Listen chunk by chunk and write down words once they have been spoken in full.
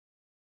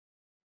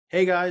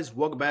Hey guys,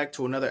 welcome back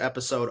to another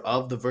episode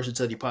of the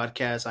Versatility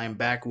Podcast. I am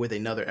back with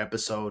another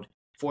episode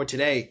for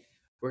today.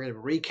 We're going to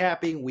be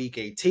recapping Week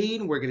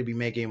 18. We're going to be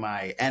making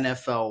my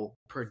NFL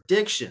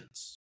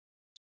predictions,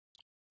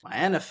 my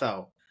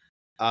NFL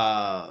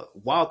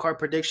wildcard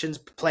predictions,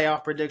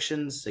 playoff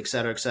predictions,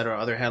 etc.,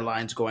 other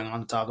headlines going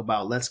on to talk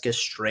about. Let's get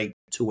straight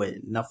to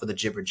it. Enough of the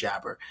jibber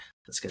jabber.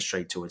 Let's get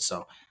straight to it.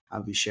 So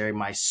I'll be sharing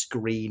my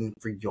screen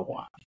for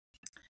y'all.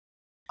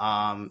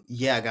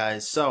 Yeah,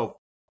 guys. So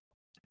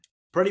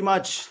pretty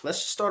much, let's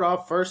just start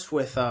off first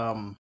with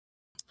talk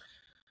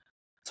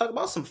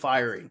about some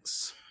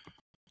firings.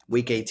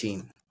 Week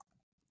 18.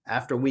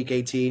 After week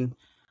 18,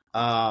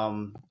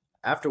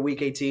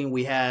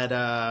 we had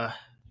a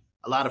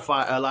lot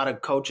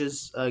of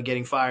coaches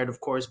getting fired. Of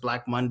course,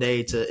 Black Monday.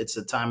 It's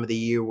a time of the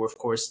year where, of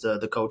course,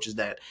 the coaches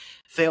that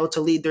fail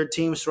to lead their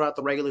teams throughout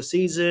the regular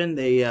season,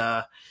 they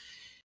get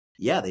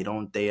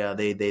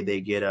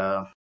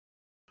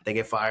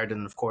fired,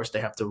 and of course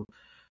they have to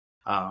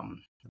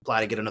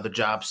apply to get another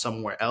job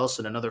somewhere else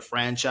in another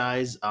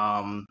franchise.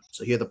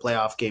 So here are the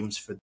playoff games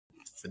for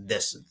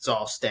this. It's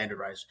all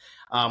standardized.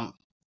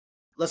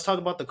 Let's talk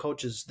about the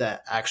coaches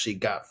that actually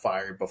got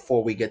fired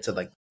before we get to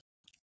like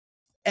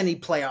any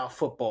playoff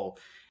football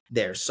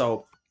there.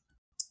 So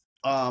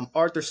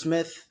Arthur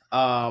Smith,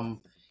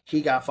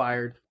 he got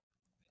fired.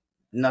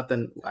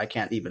 Nothing, I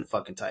can't even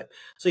fucking type.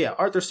 So yeah,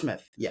 Arthur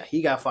Smith, yeah,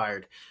 he got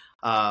fired.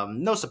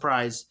 No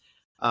surprise.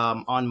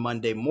 On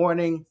Monday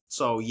morning.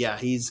 So yeah,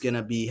 he's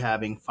gonna be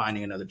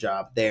finding another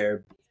job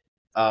there.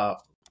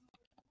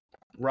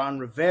 Ron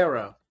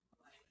Rivera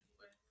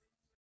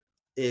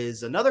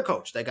is another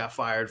coach that got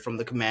fired from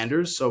the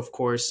Commanders. So of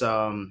course,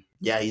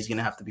 he's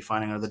gonna have to be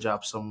finding another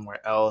job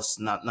somewhere else.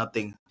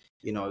 Nothing,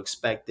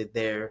 expected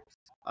there.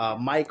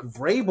 Mike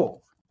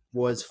Vrabel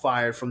was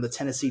fired from the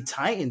Tennessee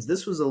Titans.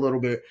 This was a little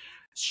bit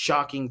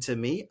shocking to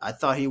me. I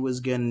thought he was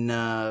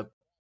gonna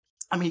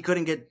he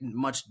couldn't get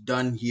much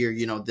done here,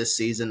 this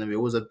season. It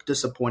was a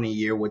disappointing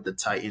year with the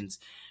Titans.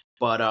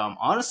 But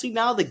honestly,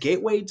 now the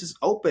gateway just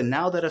open.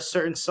 Now that a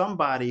certain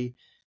somebody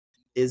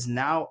is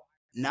now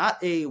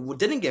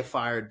didn't get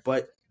fired,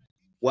 but,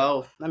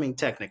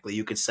 technically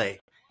you could say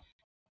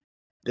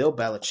Bill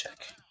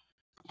Belichick.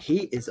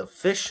 He is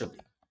officially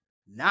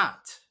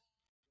not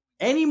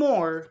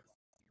anymore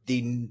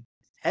the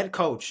head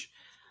coach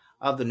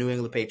of the New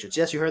England Patriots.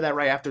 Yes, you heard that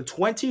right. After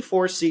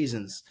 24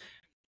 seasons,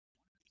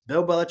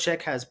 Bill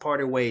Belichick has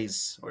parted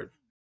ways,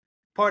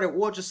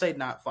 we'll just say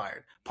not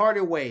fired,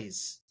 parted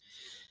ways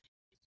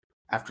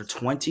after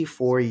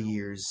 24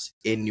 years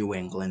in New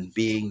England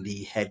being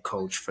the head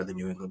coach for the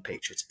New England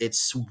Patriots.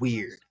 It's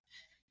weird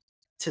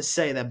to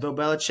say that Bill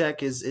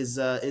Belichick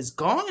is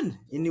gone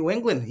in New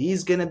England.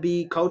 He's going to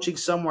be coaching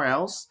somewhere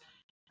else.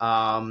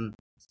 It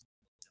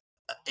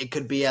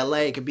could be LA,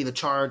 it could be the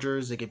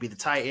Chargers, it could be the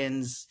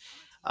Titans.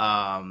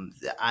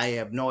 I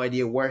have no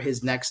idea where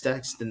his next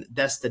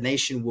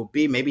destination will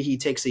be. Maybe he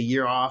takes a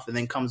year off and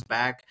then comes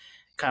back,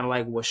 kind of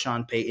like what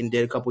Sean Payton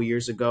did a couple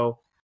years ago.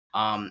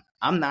 I'm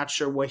not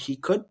sure what he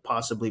could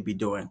possibly be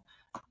doing,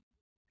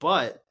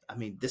 but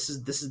this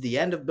is the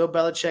end of Bill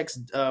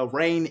Belichick's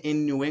reign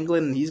in New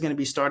England. He's going to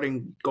be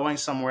going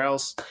somewhere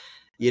else,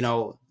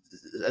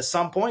 at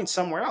some point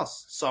somewhere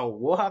else. So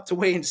we'll have to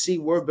wait and see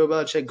where Bill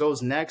Belichick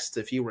goes next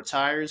if he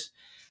retires.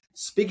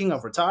 Speaking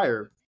of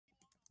retire,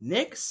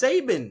 Nick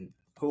Saban,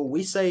 who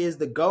we say is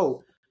the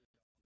GOAT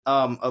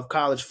of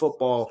college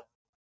football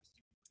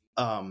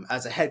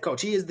as a head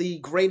coach. He is the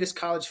greatest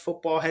college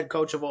football head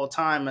coach of all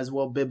time as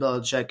well, Bill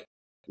Belichick,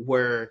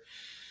 where,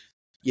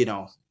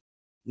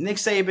 Nick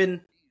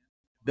Saban,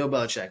 Bill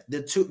Belichick,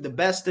 the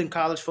best in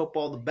college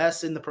football, the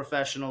best in the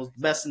professionals,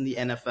 best in the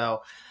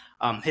NFL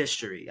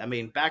history.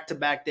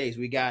 Back-to-back days.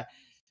 We got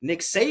Nick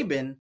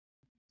Saban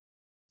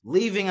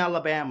leaving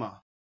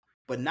Alabama,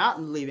 but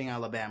not leaving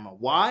Alabama.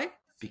 Why?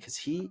 Because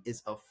he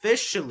is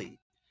officially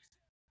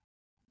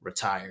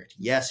retired.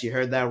 Yes, you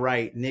heard that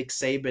right. Nick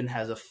Saban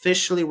has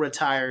officially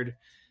retired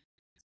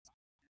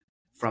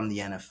from the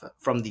NFL,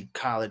 from the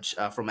college,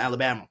 from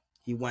Alabama.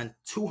 He went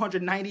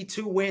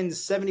 292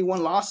 wins,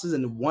 71 losses,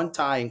 and 1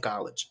 tie in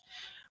college.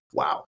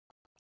 Wow.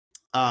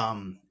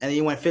 And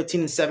he went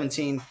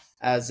 15-17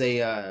 as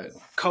a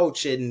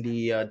coach in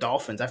the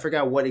Dolphins. I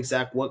forgot what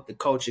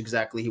coach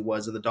exactly he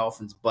was of the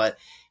Dolphins, but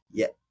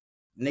yeah,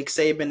 Nick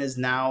Saban is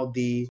now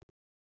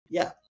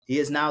he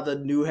is now the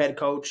new head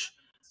coach.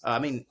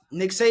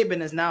 Nick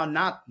Saban is now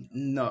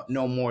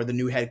no more the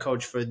new head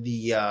coach for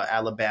the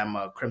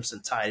Alabama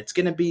Crimson Tide. It's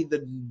going to be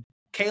the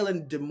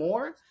Kalen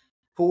DeMore,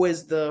 who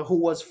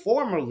was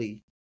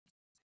formerly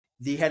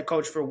the head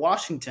coach for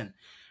Washington,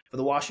 for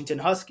the Washington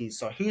Huskies.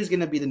 So he's going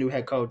to be the new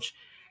head coach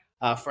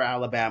for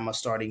Alabama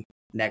starting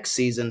next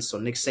season. So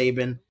Nick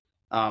Saban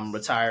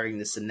retiring,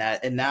 this and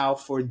that. And now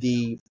for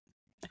the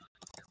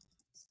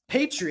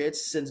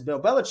Patriots, since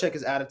Bill Belichick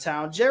is out of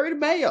town, Jered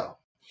Mayo.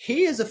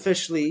 He is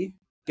officially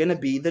going to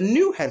be the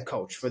new head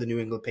coach for the New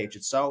England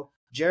Patriots. So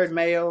Jered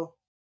Mayo,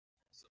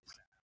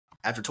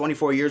 after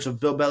 24 years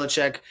of Bill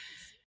Belichick,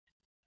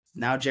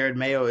 now Jered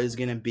Mayo is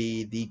going to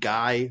be the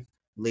guy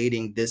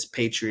leading this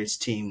Patriots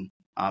team,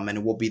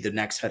 and will be the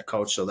next head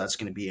coach. So that's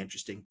going to be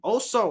interesting.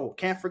 Also,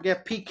 can't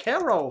forget Pete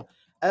Carroll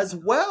as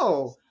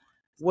well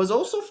was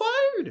also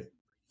fired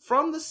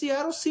from the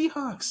Seattle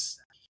Seahawks.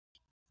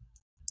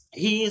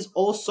 He is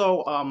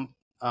also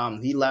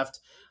he left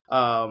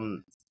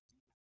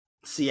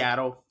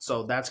Seattle,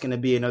 so that's going to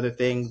be another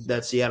thing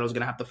that Seattle's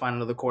going to have to find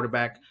another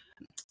quarterback,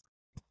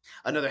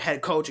 another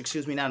head coach.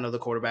 Excuse me, not another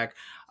quarterback.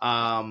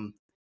 And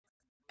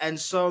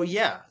so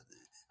yeah,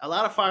 a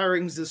lot of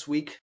firings this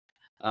week.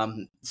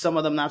 Some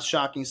of them not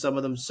shocking, some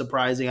of them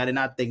surprising. I did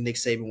not think Nick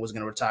Saban was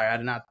going to retire. I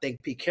did not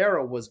think Pete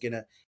Carroll was going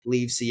to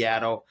leave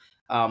Seattle.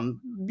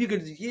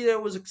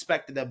 It was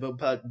expected that Bill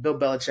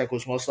Belichick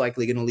was most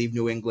likely going to leave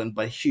New England,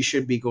 but he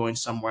should be going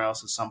somewhere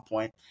else at some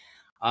point.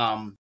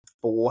 But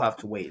we'll have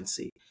to wait and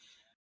see.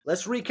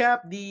 Let's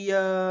recap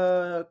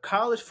the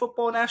college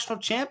football national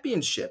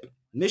championship.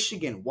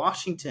 Michigan,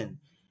 Washington.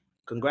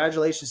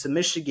 Congratulations to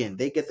Michigan.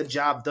 They get the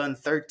job done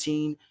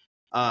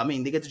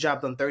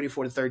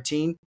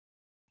 34-13.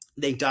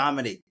 They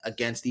dominate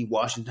against the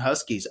Washington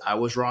Huskies. I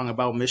was wrong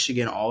about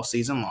Michigan all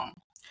season long.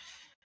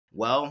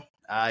 Well,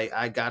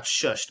 I got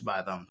shushed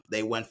by them.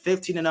 They went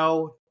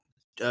 15-0.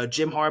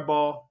 Jim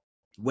Harbaugh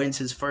wins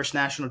his first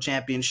national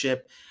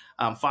championship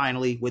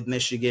finally with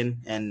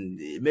Michigan, and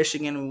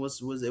Michigan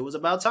was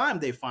about time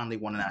they finally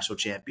won a national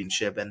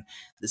championship. And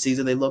the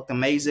season they looked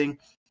amazing.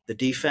 The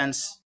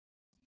defense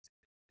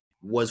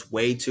was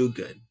way too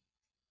good.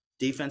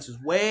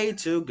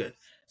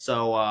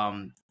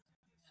 So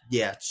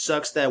yeah,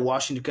 sucks that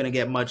Washington couldn't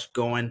get much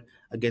going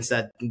against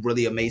that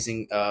really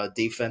amazing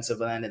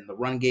defensive end in the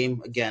run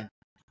game. Again,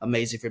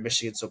 amazing for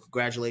Michigan. So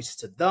congratulations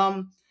to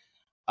them.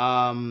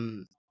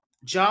 John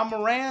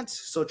Morant.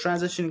 So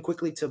transitioning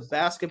quickly to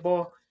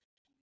basketball.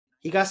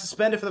 He got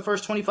suspended for the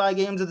first 25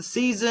 games of the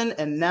season,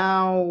 and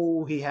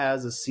now he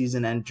has a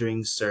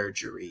season-ending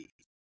surgery.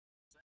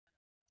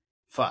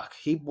 Fuck.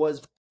 He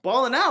was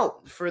balling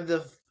out for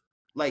the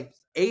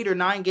 8 or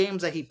 9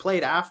 games that he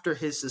played after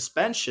his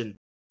suspension.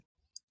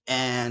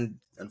 And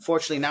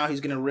unfortunately, now he's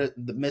going to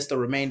miss the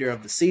remainder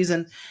of the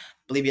season. I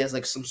believe he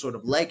has some sort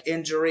of leg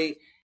injury.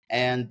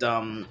 And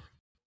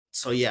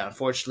so, yeah,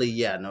 unfortunately,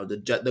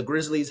 the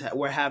Grizzlies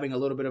were having a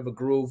little bit of a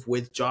groove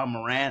with John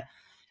Morant.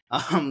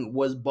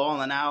 Was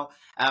balling out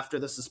after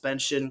the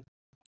suspension.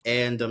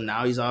 And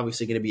now he's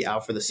obviously going to be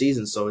out for the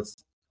season. So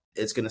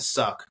it's going to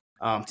suck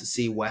to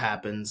see what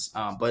happens.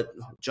 But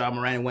John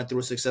Morant went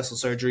through a successful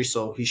surgery,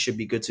 so he should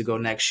be good to go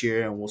next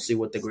year. And we'll see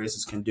what the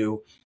Grizzlies can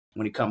do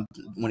when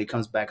he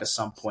comes back at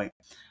some point.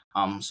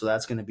 So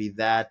that's going to be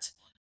that.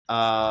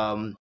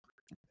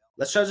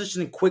 Let's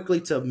transition quickly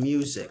to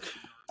music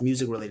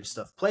related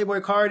stuff.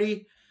 Playboi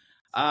Carti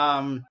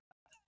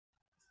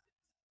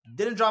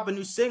didn't drop a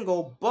new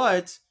single,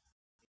 but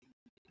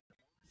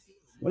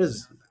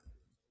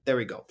there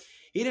we go.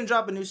 He didn't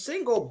drop a new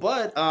single,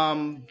 but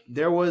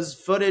there was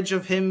footage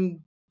of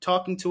him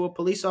talking to a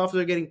police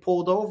officer getting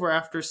pulled over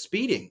after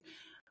speeding.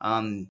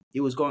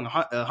 He was going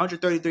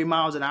 133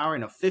 miles an hour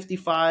in a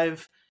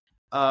 55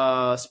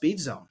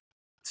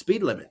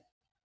 speed limit.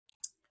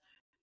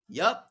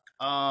 Yep.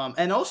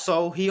 And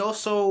also he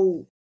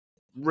also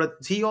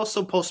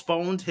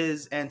postponed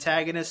his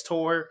Antagonist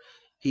tour.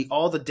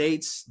 All the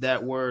dates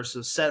that were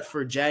set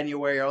for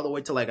January all the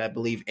way to I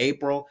believe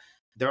April,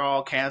 they're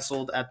all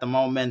canceled at the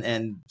moment.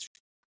 And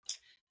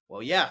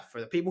well, yeah,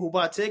 for the people who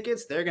bought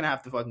tickets, they're gonna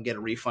have to fucking get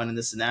a refund and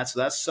this and that. So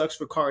that sucks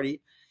for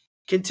Carti.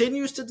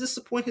 Continues to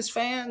disappoint his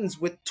fans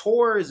with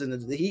tours,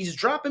 and he's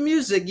dropping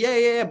music,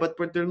 but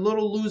they're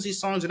little loosey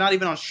songs. They're not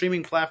even on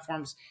streaming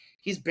platforms.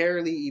 He's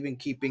barely even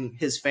keeping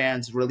his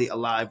fans really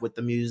alive with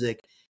the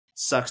music.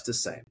 Sucks to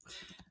say.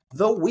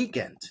 The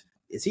Weeknd,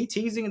 is he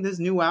teasing in this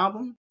new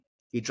album?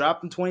 He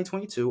dropped in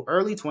 2022,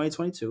 early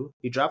 2022.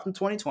 He dropped in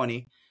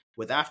 2020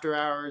 with After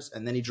Hours,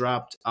 and then he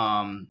dropped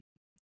Dawn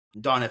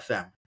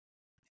FM.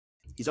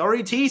 He's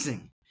already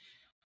teasing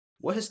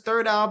what his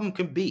third album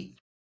could be.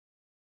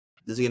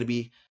 Is it going to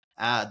be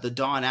the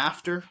Dawn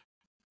After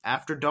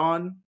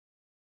Dawn?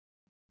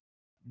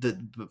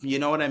 You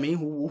know what I mean?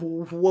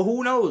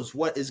 Who knows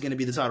what is going to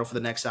be the title for the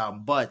next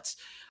album? But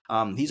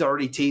he's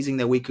already teasing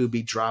that he could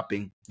be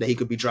dropping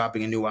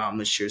a new album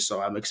this year.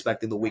 So I'm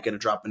expecting the Weeknd to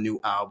drop a new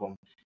album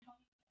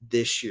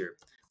this year.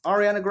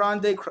 Ariana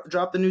Grande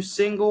dropped a new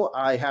single.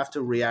 I have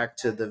to react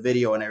to the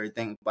video and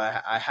everything,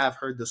 but I have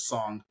heard the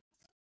song.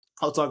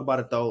 I'll talk about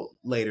it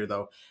later.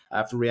 I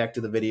have to react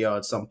to the video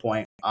at some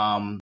point.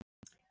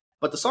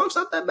 But the song's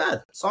not that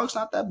bad.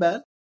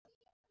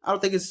 I don't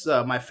think it's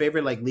my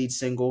favorite lead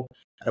single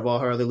out of all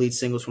her other lead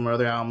singles from her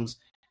other albums,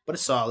 but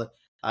it's solid.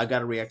 I got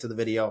to react to the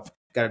video.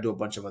 Got to do a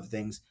bunch of other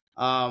things.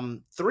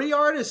 3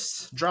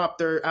 artists dropped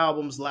their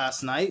albums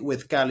last night,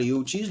 with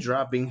Uchis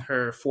dropping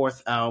her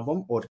 4th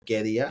album,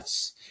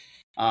 Orquideas.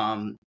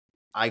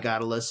 I got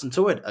to listen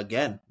to it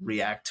again,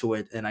 react to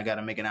it, and I got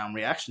to make an album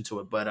reaction to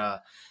it.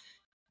 But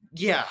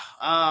yeah,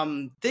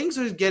 things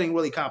are getting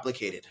really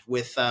complicated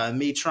with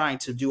me trying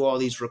to do all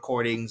these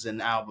recordings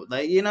and albums.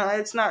 It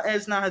has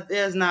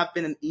not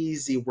been an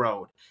easy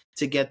road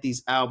to get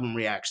these album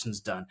reactions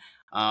done.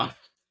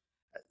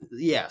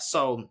 Yeah,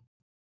 so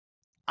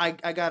I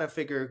gotta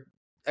figure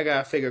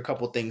a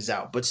couple things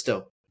out, but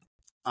still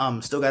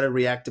gotta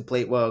react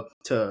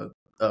to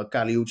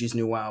Kali Uchis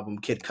new album.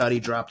 Kid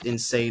Cudi dropped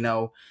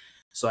Insano,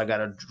 so I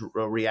gotta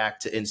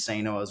react to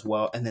Insano as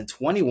well. And then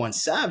 21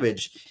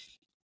 Savage,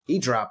 he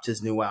dropped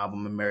his new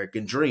album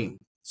American Dream.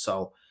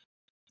 So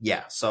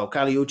yeah, so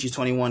Kali Uchis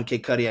 21,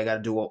 Kid Cudi, I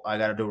gotta do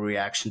a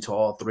reaction to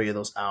all three of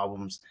those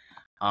albums.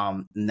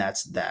 And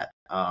that's that.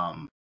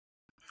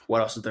 What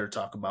else is there to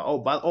talk about?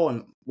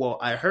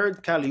 I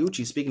heard Kali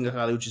Uchis, speaking of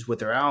Kali Uchis with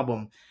their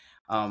album,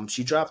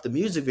 she dropped the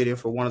music video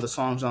for one of the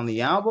songs on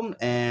the album,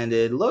 and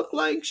it looked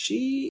like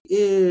she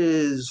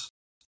is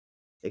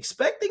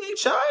expecting a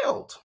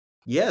child.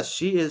 Yes,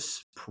 she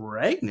is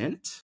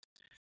pregnant.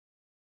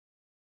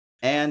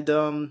 And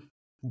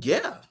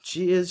yeah,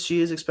 she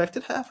is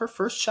expected to have her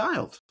first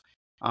child.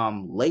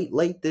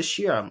 Late this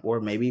year, or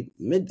maybe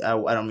mid. I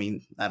don't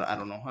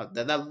know how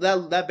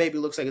that baby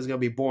looks like it's gonna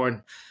be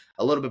born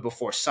a little bit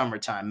before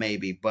summertime,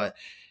 maybe. But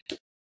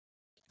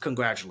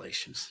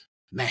congratulations,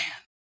 man!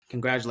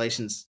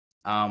 Congratulations,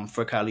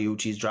 for Kali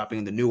Uchis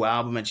dropping the new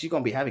album, and she's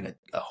gonna be having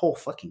a whole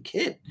fucking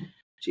kid.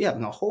 She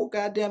having a whole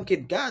goddamn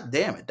kid. God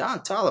damn it,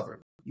 Don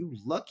Tolliver, you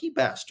lucky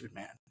bastard,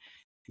 man.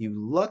 You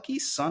lucky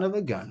son of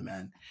a gun,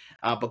 man.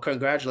 But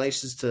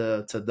congratulations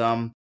to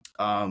them.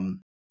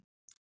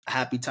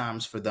 Happy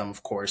times for them,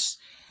 of course.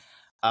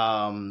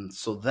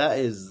 So that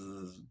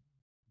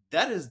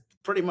is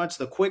pretty much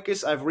the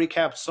quickest. I've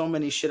recapped so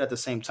many shit at the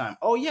same time.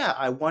 Oh yeah,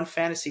 I won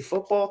fantasy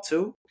football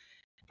too.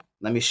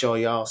 Let me show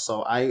y'all.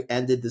 So I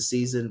ended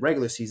the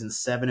regular season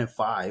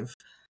 7-5.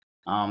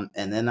 And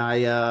then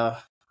I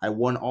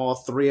won all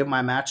three of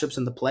my matchups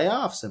in the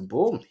playoffs, and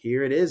boom,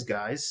 here it is,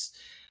 guys.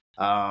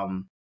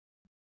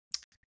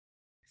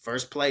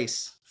 First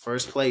place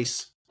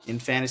in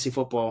fantasy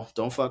football.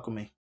 Don't fuck with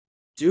me.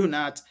 Do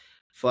not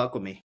fuck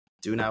with me.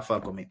 Do not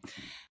fuck with me.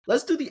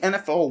 Let's do the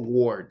NFL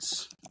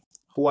awards.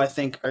 Who I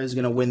think is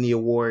going to win the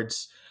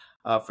awards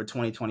for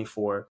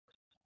 2024.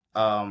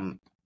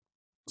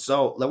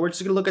 So we're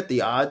just going to look at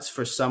the odds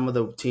for some of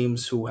the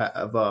teams who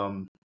have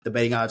the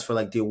betting odds for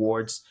like the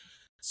awards.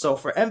 So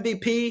for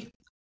MVP,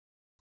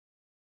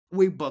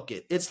 we book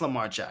it. It's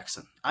Lamar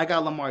Jackson. I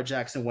got Lamar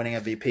Jackson winning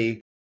MVP.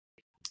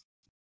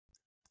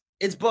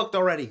 It's booked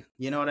already.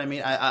 You know what I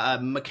mean? I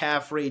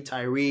McCaffrey,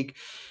 Tyreek.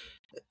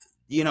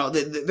 You know,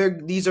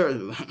 these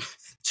are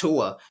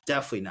Tua,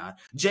 definitely not.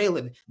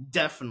 Jalen,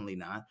 definitely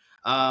not.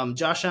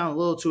 Josh Allen, a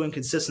little too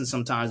inconsistent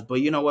sometimes,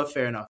 but you know what?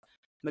 Fair enough.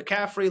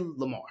 McCaffrey,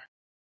 Lamar.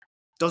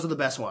 Those are the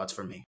best odds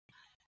for me.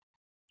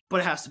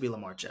 But it has to be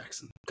Lamar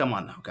Jackson. Come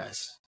on now,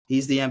 guys.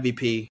 He's the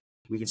MVP.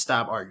 We can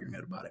stop arguing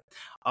about it.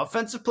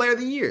 Offensive Player of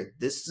the Year.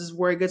 This is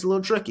where it gets a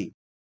little tricky.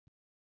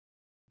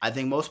 I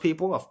think most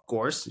people, of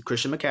course,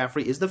 Christian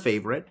McCaffrey is the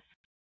favorite.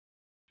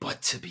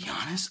 But to be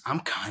honest, I'm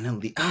kind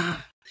of...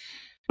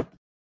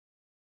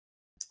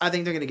 I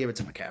think they're going to give it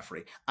to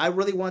McCaffrey. I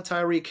really want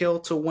Tyreek Hill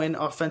to win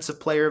Offensive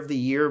Player of the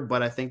Year,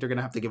 but I think they're going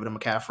to have to give it to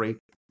McCaffrey.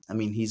 I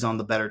mean, he's on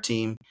the better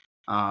team,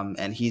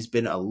 and he's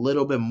been a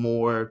little bit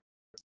more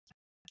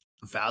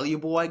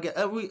valuable, I guess.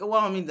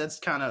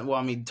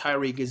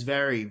 Tyreek is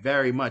very,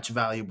 very much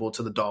valuable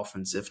to the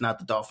Dolphins. If not,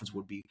 the Dolphins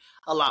would be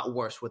a lot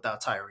worse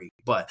without Tyreek.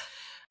 But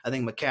I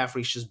think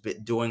McCaffrey's just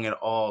been doing it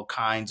all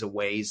kinds of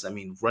ways. I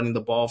mean, running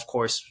the ball, of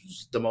course,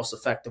 is the most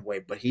effective way,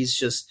 but he's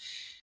just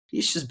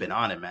been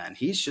on it, man.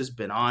 He's just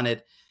been on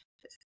it.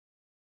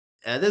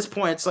 At this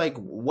point, it's like,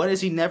 what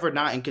is he never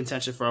not in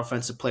contention for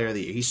Offensive Player of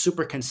the Year? He's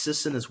super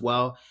consistent as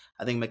well.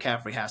 I think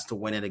McCaffrey has to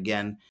win it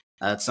again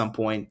at some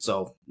point.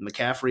 So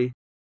McCaffrey,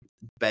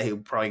 bet he's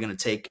probably going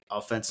to take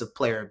Offensive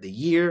Player of the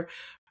Year.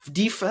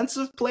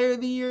 Defensive Player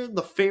of the Year,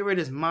 the favorite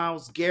is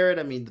Myles Garrett.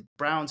 I mean, the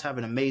Browns have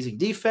an amazing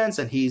defense,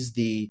 and he's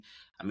the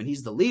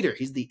leader.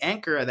 He's the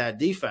anchor of that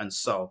defense.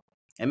 So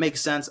it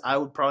makes sense. I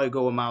would probably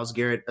go with Myles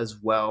Garrett as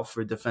well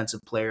for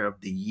Defensive Player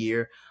of the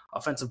Year.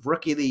 Offensive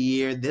Rookie of the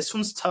Year. This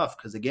one's tough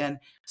because, again,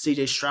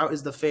 C.J. Stroud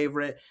is the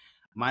favorite,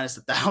 minus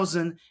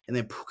 1,000, and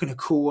then Puka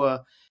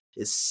Nacua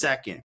is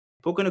second.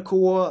 Puka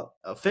Nacua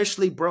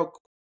officially broke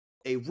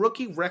a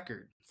rookie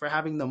record for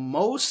having the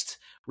most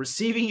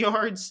receiving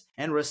yards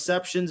and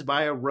receptions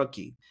by a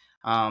rookie.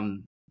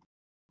 And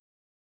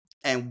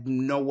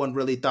no one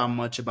really thought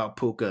much about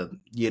Puka,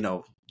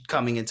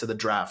 coming into the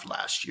draft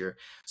last year.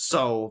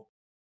 So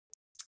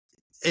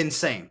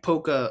insane.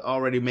 Puka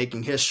already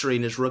making history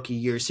in his rookie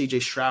year.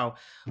 CJ Stroud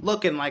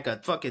looking like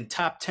a fucking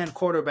top 10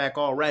 quarterback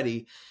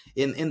already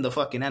in the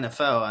fucking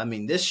NFL. I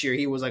mean, this year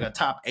he was like a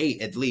top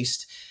 8 at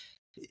least.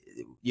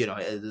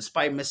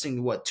 Despite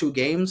missing 2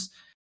 games,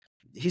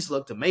 he's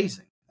looked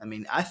amazing. I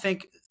mean, I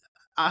think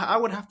I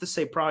would have to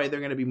say probably they're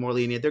going to be more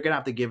lenient. They're going to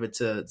have to give it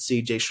to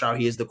CJ Stroud.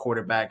 He is the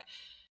quarterback.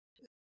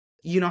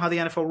 You know how the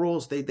NFL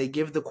rules. They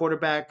give the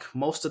quarterback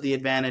most of the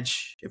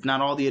advantage, if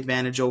not all the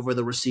advantage, over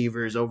the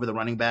receivers, over the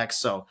running backs.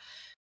 So,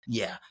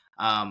 yeah.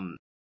 I'm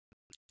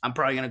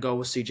probably going to go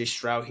with CJ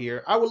Stroud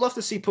here. I would love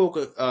to see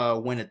Puka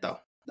win it, though.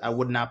 I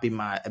would not be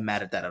mad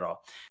at that at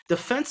all.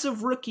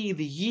 Defensive Rookie of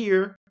the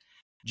Year,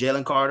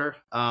 Jalen Carter.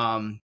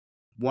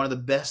 one of the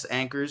best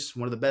anchors,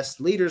 one of the best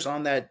leaders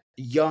on that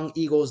young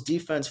Eagles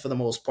defense for the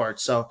most part.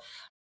 So,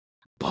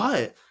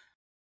 but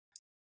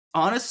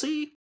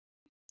honestly,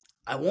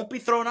 I won't be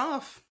thrown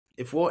off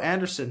if Will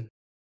Anderson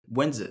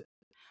wins it.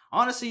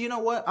 Honestly, you know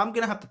what? I'm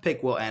gonna have to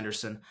pick Will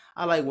Anderson.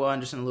 I like Will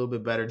Anderson a little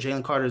bit better.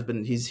 Jalen Carter's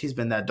been he's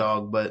been that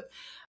dog, but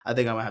I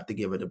think I'm gonna have to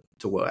give it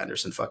to Will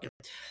Anderson. Fuck it.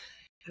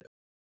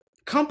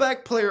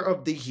 Comeback player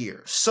of the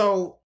year.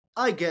 So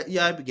I get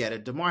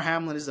it. DeMar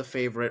Hamlin is the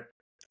favorite.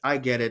 I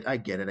get it.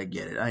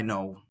 I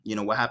know. You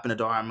know what happened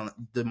to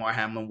DeMar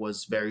Hamlin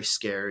was very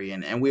scary,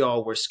 and we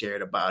all were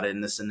scared about it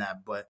and this and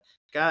that. But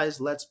guys,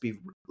 let's be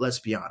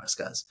honest,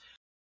 guys.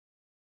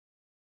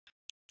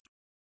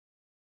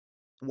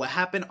 What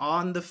happened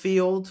on the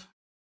field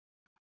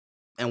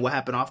and what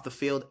happened off the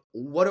field,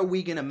 what are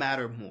we going to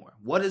matter more?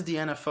 What does the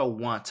NFL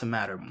want to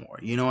matter more?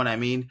 You know what I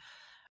mean?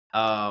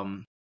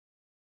 I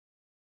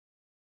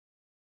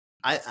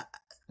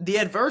the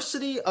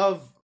adversity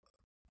of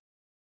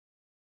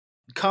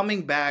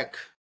coming back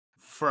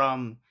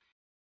from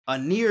a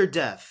near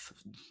death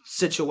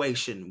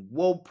situation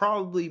will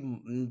probably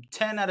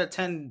 10 out of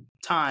 10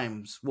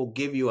 times will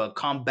give you a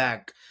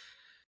comeback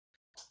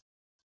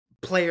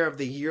player of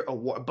the year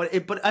award.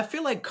 But I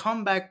feel like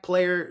comeback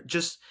player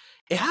just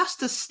it has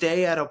to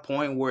stay at a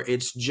point where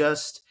it's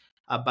just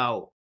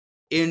about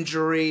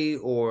injury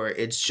or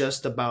it's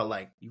just about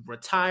like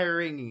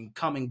retiring and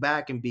coming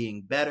back and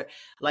being better.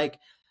 Like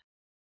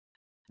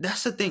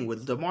that's the thing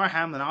with DeMar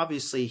Hamlin.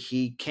 Obviously,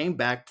 he came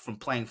back from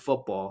playing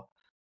football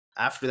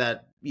after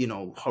that,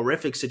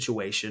 horrific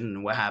situation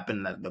and what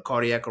happened, the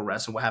cardiac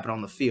arrest and what happened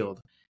on the field.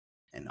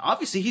 And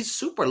obviously, he's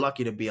super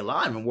lucky to be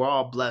alive, and we're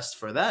all blessed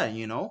for that.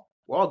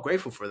 We're all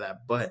grateful for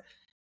that. But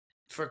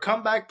for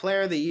comeback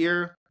player of the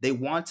year, they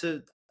want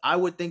to. I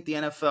would think the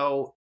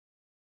NFL.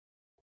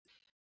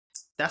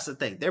 That's the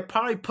thing. They're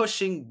probably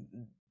pushing.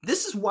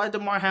 This is why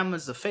DeMar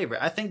Hamlin's the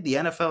favorite. I think the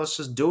NFL is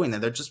just doing that.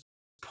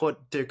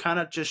 They're kind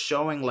of just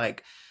showing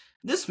like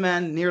this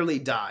man nearly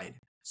died,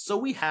 so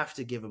we have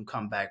to give him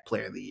comeback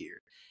player of the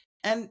year.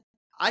 And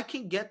I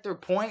can get their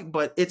point,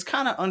 but it's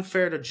kind of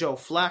unfair to Joe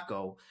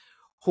Flacco,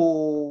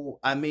 who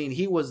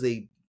he was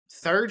the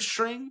third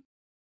string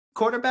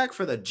quarterback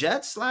for the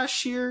Jets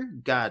last year.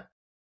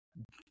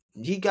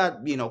 He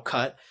got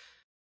cut.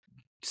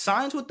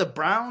 Signs with the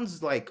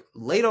Browns like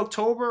late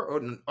October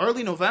or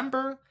early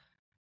November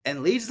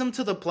and leads them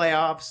to the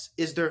playoffs,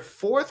 is their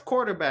fourth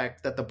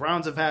quarterback that the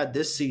Browns have had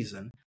this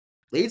season,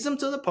 leads them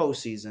to the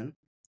postseason,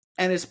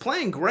 and is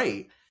playing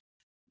great.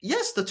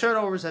 Yes, the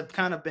turnovers have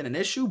kind of been an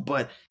issue,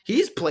 but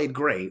he's played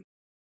great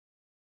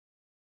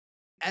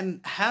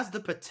and has the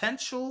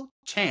potential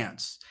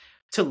chance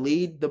to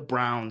lead the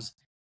Browns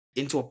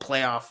into a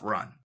playoff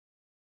run.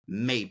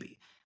 Maybe.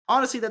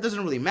 Honestly, that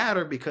doesn't really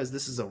matter because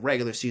this is a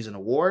regular season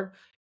award.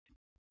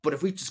 But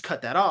if we just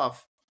cut that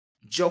off,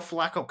 Joe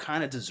Flacco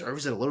kind of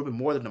deserves it a little bit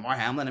more than DeMar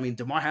Hamlin.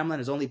 DeMar Hamlin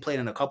has only played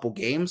in a couple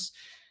games.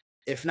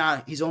 If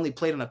not, he's only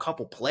played in a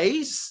couple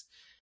plays.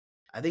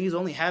 I think he's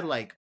only had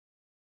I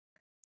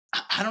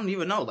don't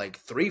even know,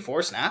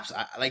 3-4 snaps.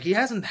 He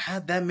hasn't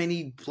had that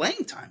many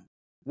playing time,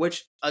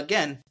 which,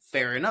 again,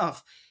 fair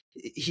enough.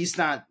 He's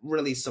not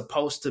really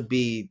supposed to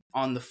be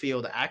on the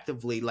field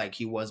actively like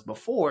he was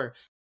before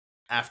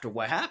after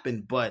what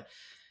happened. But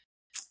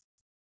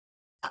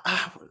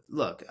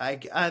look,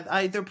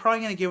 they're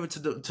probably going to give it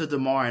to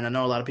DeMar, and I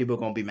know a lot of people are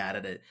going to be mad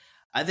at it.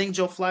 I think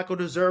Joe Flacco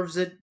deserves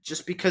it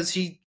just because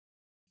he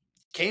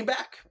came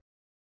back,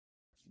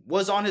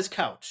 was on his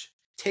couch,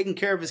 taking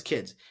care of his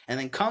kids, and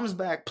then comes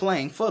back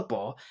playing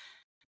football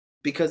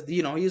because,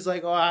 he's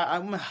like, oh, I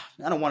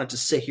don't want to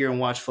just sit here and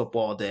watch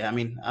football all day.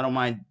 I don't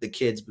mind the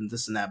kids and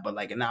this and that, but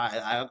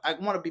now I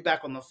want to be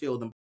back on the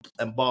field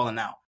and balling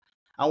out.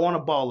 I want to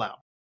ball out.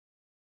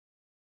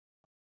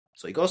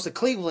 So he goes to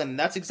Cleveland, and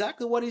that's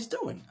exactly what he's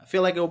doing. I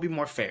feel like it will be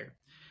more fair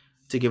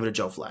to give it to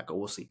Joe Flacco.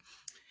 We'll see.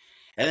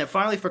 And then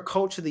finally, for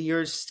Coach of the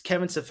Year,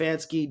 Kevin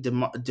Stefanski,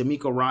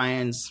 D'Amico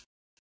Ryans.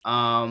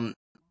 Man,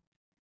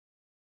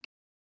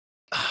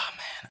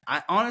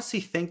 I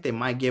honestly think they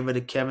might give it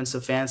to Kevin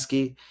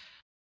Stefanski,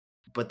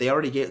 but they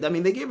already gave.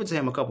 They gave it to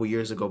him a couple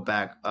years ago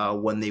back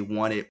when they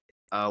won it.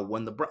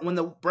 When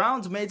the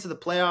Browns made it to the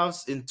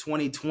playoffs in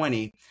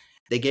 2020,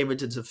 they gave it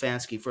to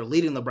Stefanski for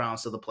leading the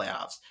Browns to the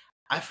playoffs.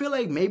 I feel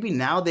like maybe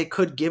now they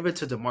could give it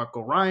to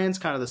DeMarco Ryans,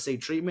 kind of the same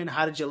treatment.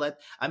 How did you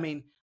let? I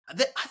think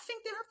they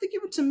have to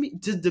give it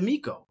to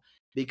D'Amico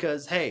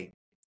because hey,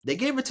 they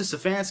gave it to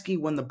Stefanski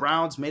when the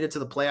Browns made it to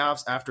the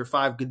playoffs after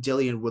 5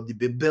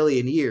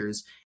 billion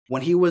years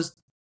when he was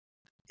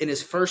in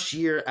his first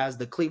year as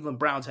the Cleveland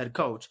Browns head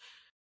coach.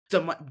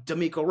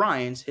 D'Amico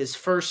Ryans, his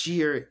first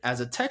year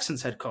as a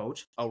Texans head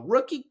coach, a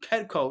rookie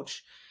head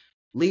coach,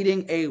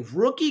 leading a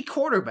rookie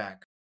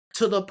quarterback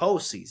to the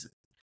postseason.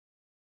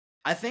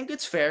 I think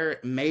it's fair.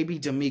 Maybe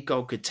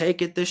D'Amico could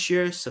take it this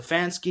year.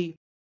 Stefanski,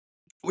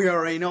 we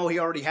already know he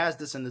already has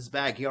this in his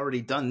bag. He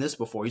already done this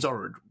before. He's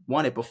already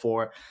won it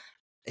before.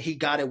 He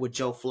got it with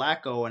Joe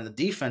Flacco, and the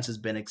defense has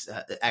been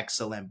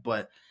excellent.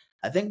 But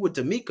I think with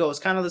D'Amico, it's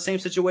kind of the same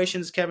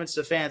situation as Kevin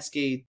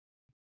Stefanski.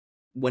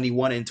 when he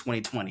won it in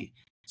 2020.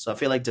 So I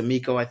feel like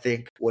D'Amico, I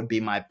think, would be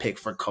my pick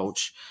for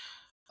coach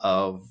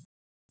of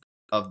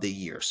the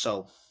year.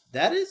 So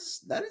that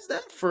is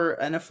that for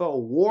NFL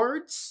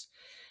awards.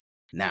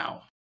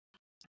 Now,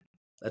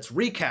 let's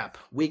recap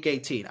week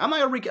 18. I'm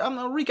gonna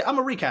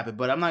recap it,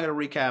 but I'm not gonna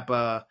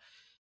recap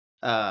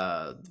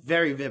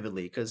very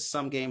vividly because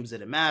some games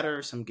didn't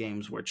matter. Some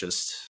games were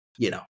just,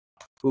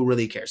 who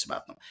really cares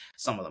about them?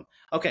 Some of them.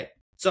 Okay,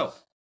 so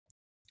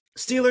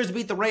Steelers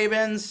beat the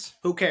Ravens.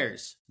 Who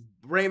cares?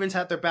 Ravens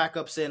had their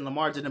backups in.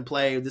 Lamar didn't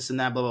play. This and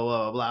that. Blah blah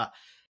blah blah blah.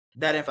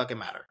 That didn't fucking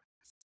matter.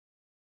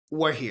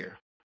 We're here.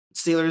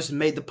 Steelers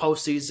made the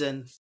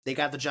postseason. They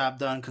got the job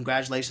done.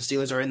 Congratulations,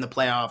 Steelers are in the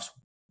playoffs.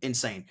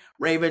 Insane.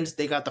 Ravens,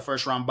 they got the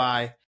first round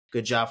bye.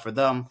 Good job for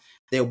them.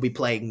 They'll be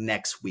playing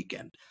next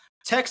weekend.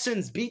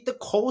 Texans beat the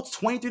Colts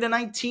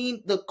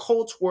 23-19. The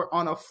Colts were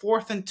on a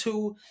 4th and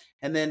 2,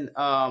 and then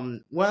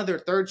one of their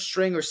third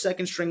string or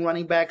second string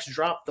running backs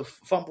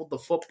fumbled the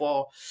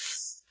football.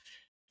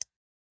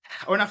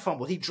 Or not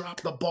fumbled. He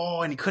dropped the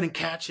ball and he couldn't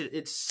catch it.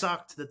 It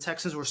sucked. The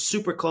Texans were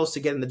super close to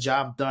getting the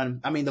job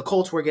done. I mean, the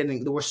Colts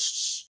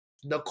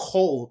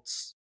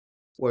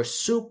were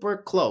super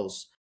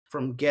close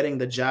from getting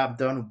the job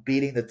done,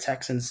 beating the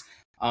Texans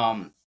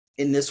in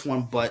this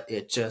one, but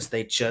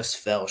they just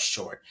fell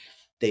short.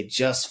 They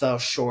just fell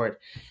short,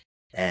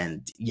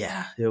 and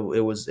yeah, it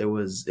was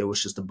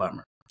just a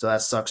bummer. So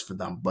that sucks for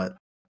them, but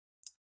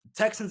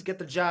Texans get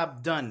the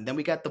job done. Then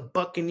we got the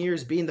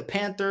Buccaneers beating the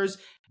Panthers.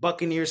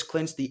 Buccaneers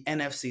clinch the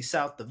NFC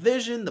South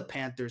division. The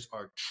Panthers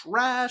are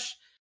trash.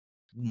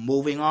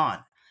 Moving on.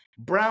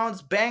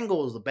 Browns,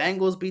 Bengals. The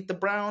Bengals beat the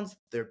Browns.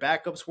 Their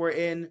backups were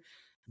in.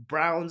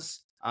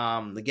 Browns,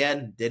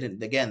 again, they're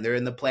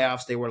in the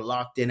playoffs. They were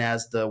locked in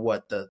as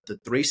the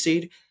 3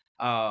 seed.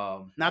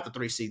 Not the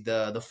 3 seed,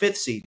 the 5th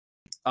seed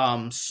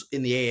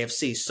in the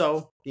AFC.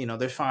 So,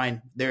 they're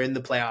fine. They're in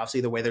the playoffs.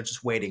 Either way, they're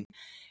just waiting.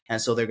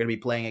 And so they're going to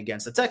be playing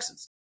against the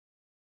Texans,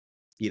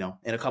 in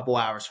a couple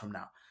hours from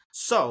now.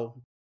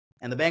 So,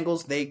 and the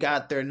Bengals, they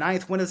got their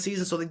 9th win of the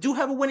season. So they do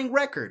have a winning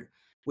record,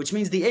 which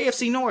means the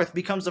AFC North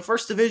becomes the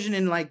first division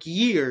in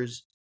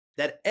years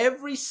that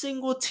every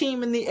single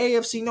team in the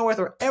AFC North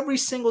or every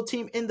single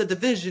team in the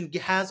division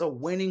has a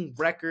winning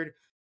record.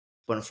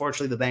 But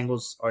unfortunately, the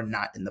Bengals are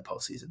not in the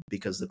postseason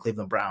because the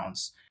Cleveland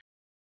Browns,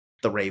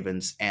 the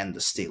Ravens, and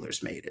the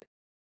Steelers made it.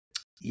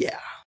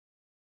 Yeah.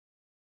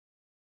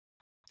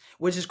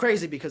 Which is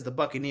crazy because the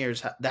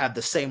Buccaneers have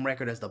the same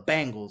record as the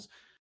Bengals,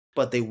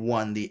 but they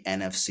won the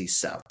NFC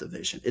South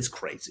division. It's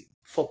crazy.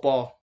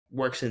 Football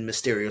works in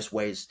mysterious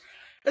ways.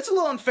 It's a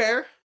little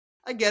unfair.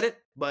 I get it,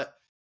 but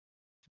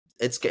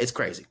it's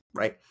crazy,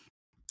 right?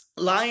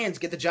 Lions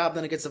get the job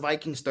done against the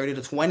Vikings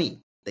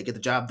 30-20. They get the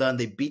job done.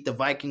 They beat the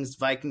Vikings.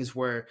 Vikings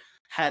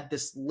had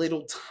this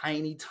little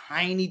tiny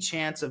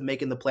chance of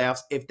making the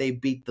playoffs if they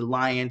beat the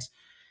Lions.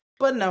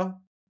 But no,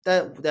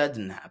 that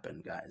didn't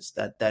happen, guys.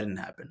 That didn't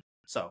happen.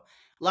 So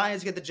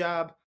Lions get the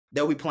job.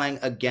 They'll be playing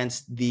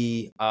against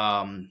the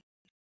LA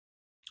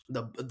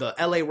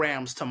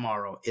Rams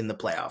tomorrow in the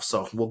playoffs.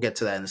 So we'll get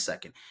to that in a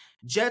second.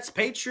 Jets,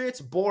 Patriots,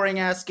 boring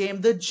ass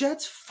game. The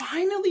Jets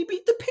finally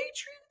beat the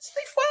Patriots.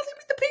 They finally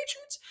beat the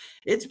Patriots.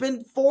 It's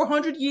been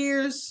 400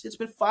 years. It's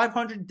been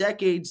 500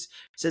 decades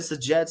since the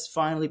Jets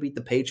finally beat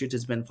the Patriots.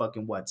 It's been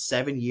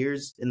 7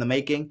 years in the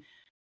making?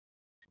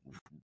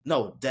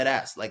 No, dead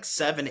ass.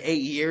 7, 8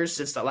 years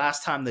since the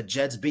last time the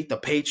Jets beat the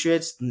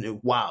Patriots.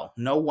 Wow,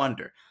 no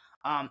wonder.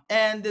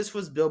 And this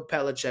was Bill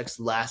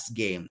Belichick's last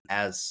game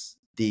as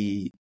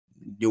the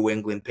New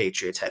England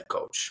Patriots head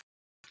coach.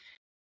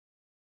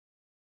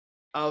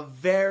 A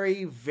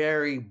very,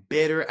 very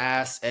bitter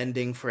ass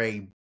ending for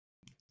a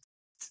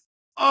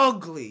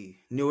ugly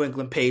New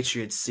England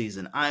Patriots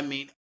season. I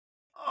mean,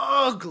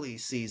 ugly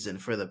season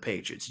for the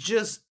Patriots.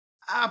 Just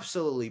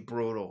absolutely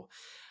brutal.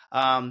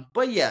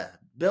 But yeah,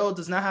 Bill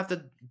does not have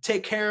to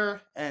take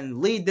care and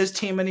lead this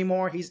team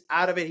anymore. He's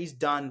out of it. He's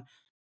done.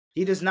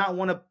 He does not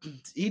want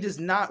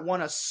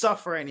to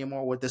suffer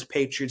anymore with this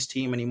Patriots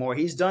team anymore.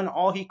 He's done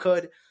all he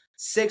could.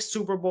 6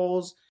 Super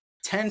Bowls,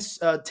 10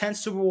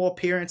 Super Bowl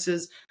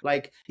appearances.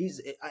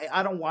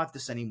 I don't want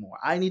this anymore.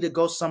 I need to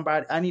go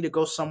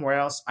somewhere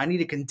else. I need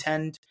to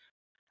contend.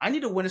 I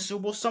need to win a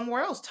Super Bowl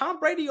somewhere else. Tom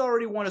Brady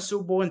already won a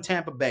Super Bowl in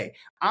Tampa Bay.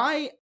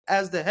 I,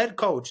 as the head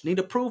coach, need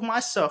to prove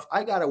myself.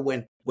 I got to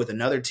win with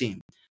another team.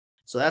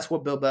 So that's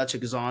what Bill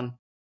Belichick is on.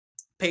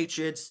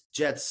 Patriots,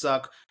 Jets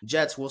suck.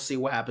 Jets, we'll see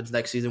what happens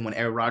next season when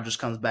Aaron Rodgers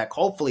comes back.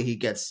 Hopefully he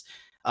gets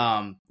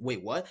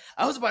wait, what?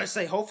 I was about to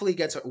say hopefully he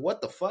gets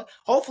what the fuck?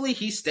 Hopefully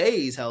he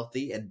stays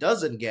healthy and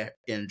doesn't get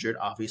injured,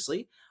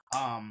 obviously.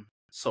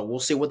 So we'll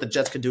see what the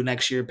Jets can do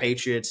next year.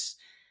 Patriots,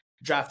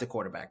 draft a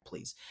quarterback,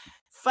 please.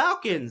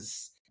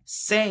 Falcons,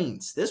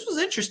 Saints. This was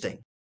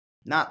interesting.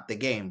 Not the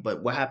game,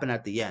 but what happened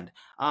at the end.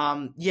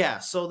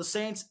 So the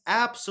Saints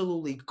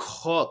absolutely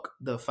cook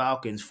the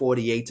Falcons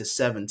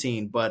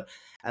 48-17, but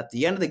at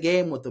the end of the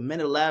game with a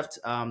minute left,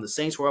 the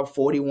Saints were up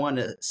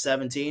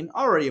 41-17,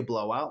 already a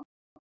blowout.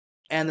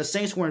 And the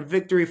Saints were in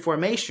victory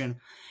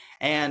formation.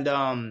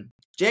 And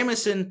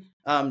Jameson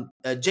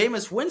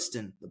Jameis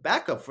Winston, the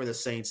backup for the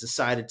Saints,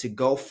 decided to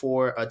go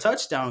for a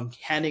touchdown,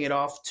 handing it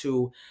off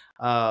to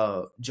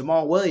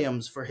Jamal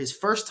Williams for his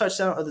first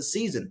touchdown of the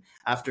season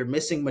after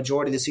missing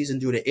majority of the season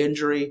due to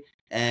injury.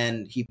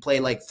 And he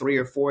played like 3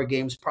 or 4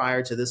 games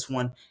prior to this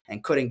one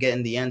and couldn't get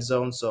in the end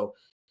zone. So,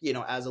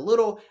 as a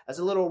little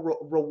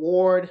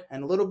reward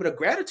and a little bit of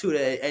gratitude,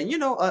 and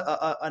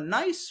a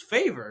nice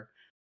favor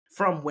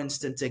from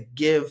Winston to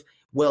give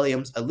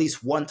Williams at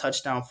least one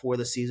touchdown for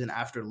the season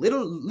after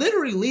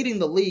literally leading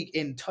the league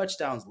in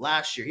touchdowns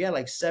last year. He had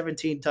like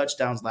 17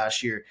 touchdowns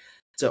last year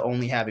to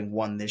only having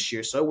one this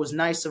year. So it was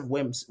nice of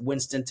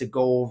Winston to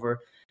go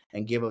over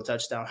and give a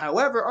touchdown.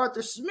 However,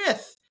 Arthur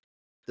Smith,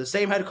 the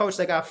same head coach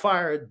that got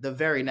fired the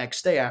very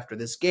next day after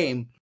this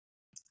game,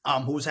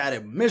 who's had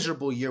a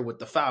miserable year with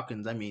the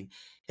Falcons. I mean,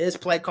 his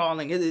play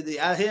calling,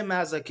 him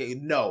as a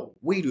kid, no,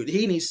 we do.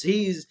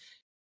 He's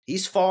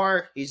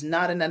far. He's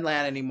not in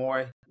Atlanta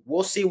anymore.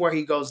 We'll see where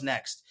he goes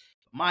next.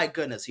 My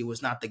goodness, he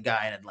was not the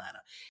guy in Atlanta.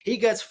 He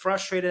gets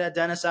frustrated at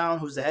Dennis Allen,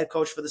 who's the head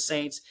coach for the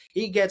Saints.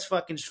 He gets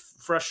fucking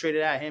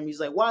frustrated at him. He's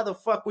like, why the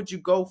fuck would you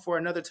go for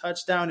another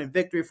touchdown in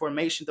victory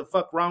formation? The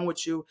fuck wrong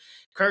with you?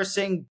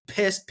 Cursing,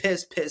 pissed.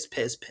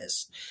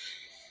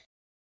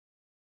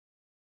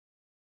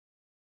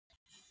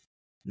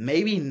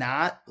 Maybe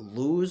not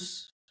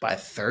lose by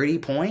 30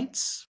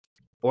 points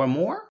or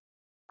more?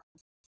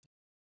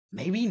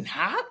 Maybe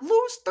not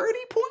lose 30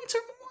 points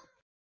or more?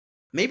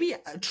 Maybe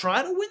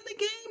try to win the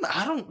game?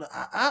 I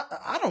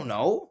don't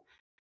know.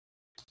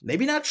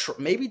 Maybe not.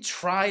 Maybe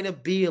try to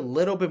be a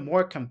little bit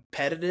more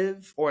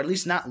competitive, or at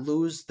least not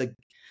lose the.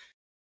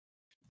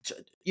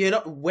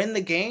 Win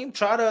the game.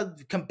 Try to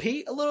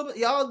compete a little bit.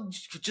 Y'all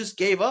just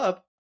gave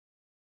up.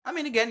 I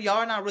mean, again, y'all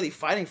are not really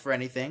fighting for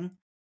anything.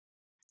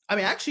 I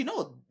mean, actually,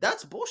 no,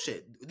 that's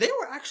bullshit. They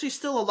were actually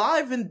still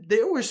alive, and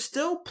they were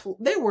still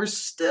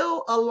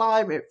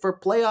alive for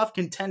playoff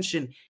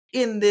contention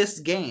in this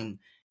game.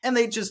 And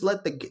they just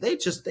they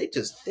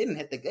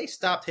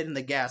stopped hitting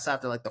the gas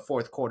after like the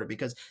fourth quarter,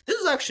 because this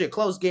was actually a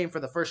close game for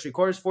the first 3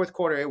 quarters. Fourth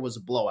quarter, it was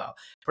a blowout,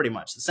 pretty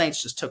much. The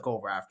Saints just took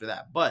over after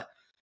that. But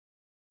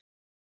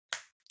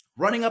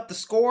running up the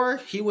score,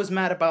 he was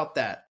mad about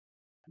that.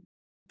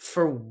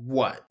 For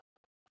what?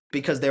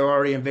 Because they were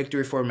already in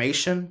victory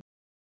formation?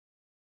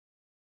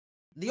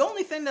 The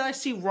only thing that I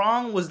see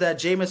wrong was that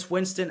Jameis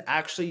Winston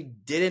actually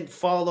didn't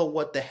follow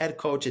what the head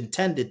coach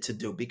intended to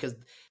do, because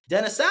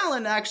Dennis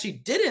Allen actually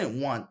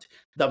didn't want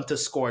them to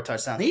score a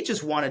touchdown. He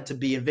just wanted to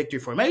be in victory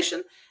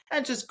formation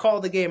and just call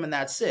the game, and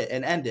that's it,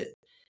 and end it.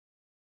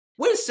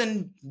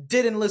 Winston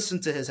didn't listen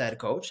to his head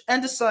coach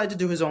and decided to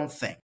do his own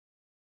thing.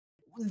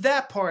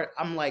 That part,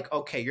 I'm like,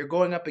 okay, you're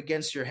going up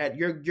against your head.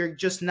 You're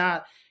just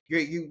not.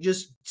 You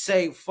just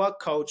say,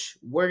 fuck coach,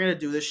 we're gonna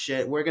do this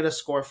shit. We're gonna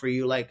score for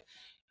you. Like,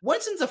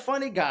 Winston's a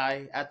funny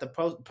guy at the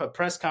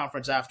press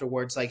conference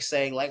afterwards, like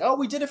saying, like, "Oh,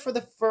 we did it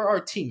for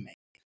our teammate.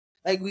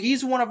 Like,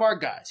 he's one of our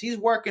guys. He's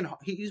worked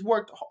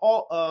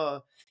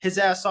all his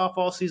ass off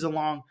all season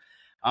long.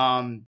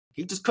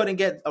 He just couldn't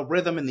get a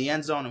rhythm in the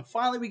end zone, and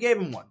finally we gave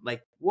him one.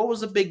 Like, what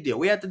was the big deal?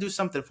 We had to do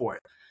something for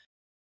it.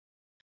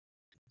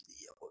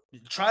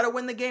 Try to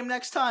win the game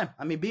next time.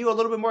 I mean, be a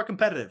little bit more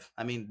competitive.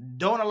 I mean,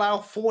 don't allow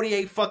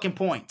 48 fucking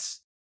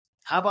points.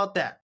 How about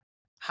that?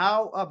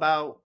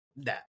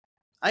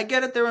 I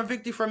get it, they're in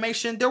victory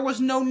formation. There was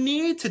no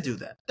need to do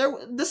that.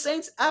 The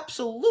Saints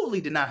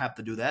absolutely did not have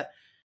to do that.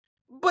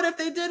 But if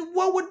they did,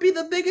 what would be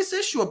the biggest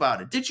issue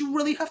about it? Did you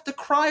really have to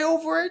cry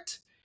over it?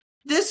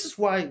 This is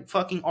why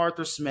fucking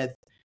Arthur Smith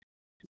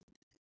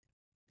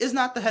is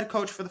not the head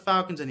coach for the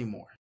Falcons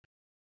anymore.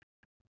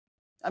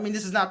 I mean,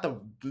 this is not the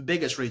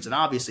biggest reason,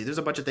 obviously. There's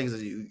a bunch of things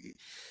that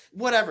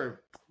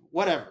whatever.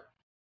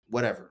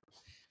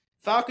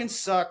 Falcons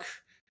suck.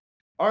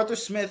 Arthur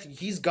Smith,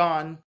 he's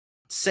gone.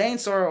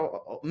 Saints are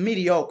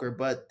mediocre,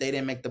 but they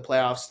didn't make the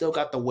playoffs. Still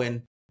got the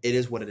win. It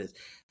is what it is.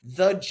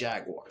 The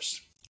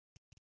Jaguars.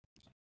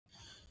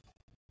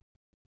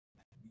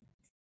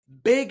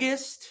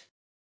 Biggest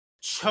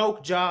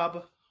choke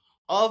job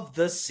of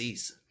the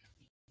season.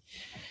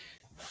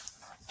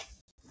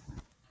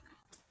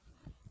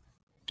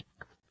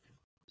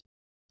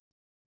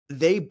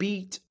 They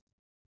beat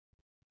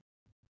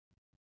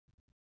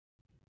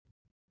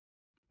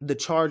the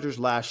Chargers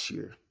last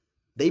year.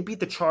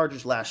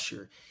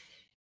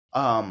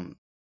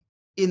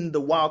 In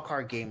the wild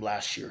card game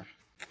last year.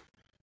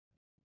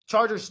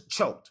 Chargers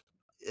choked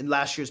in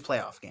last year's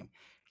playoff game.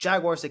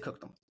 Jaguars, they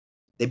cooked them.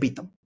 They beat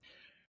them.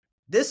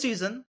 This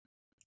season,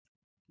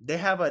 they're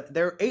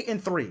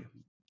 8-3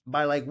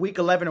 by like week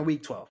 11 or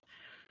week 12.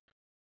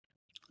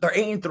 They're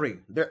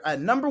 8-3. They're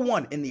at number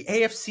 1 in the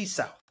AFC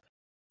South.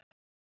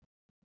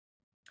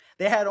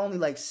 They had only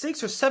like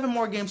 6 or 7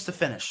 more games to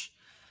finish.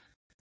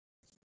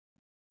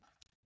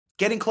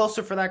 Getting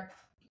closer for that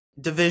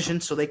division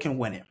so they can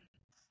win it.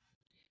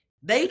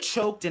 They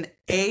choked an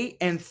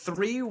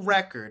 8-3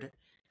 record,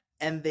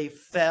 and they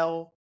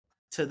fell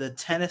to the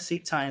Tennessee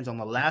Titans on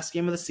the last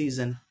game of the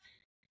season.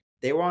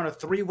 They were on a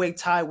 3-way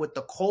tie with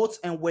the Colts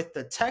and with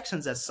the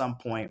Texans at some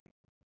point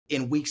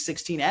in week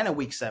 16 and in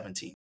week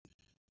 17.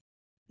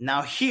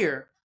 Now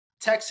here,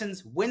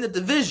 Texans win the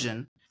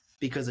division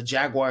because the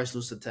Jaguars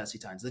lose to the Tennessee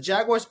Titans. The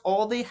Jaguars,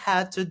 all they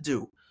had to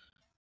do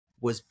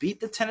was beat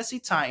the Tennessee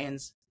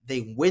Titans.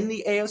 They win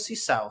the AFC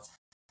South,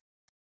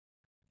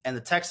 and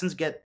the Texans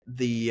get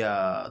the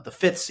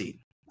fifth seed,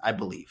 I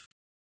believe.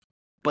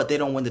 But they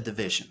don't win the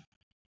division.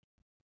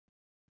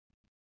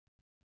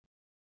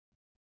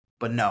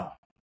 But no,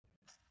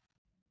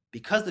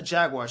 because the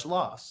Jaguars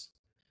lost,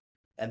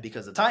 and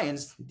because the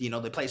Titans,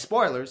 they play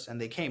spoilers and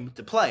they came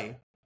to play,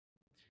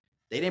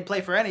 they didn't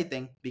play for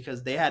anything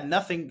because they had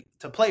nothing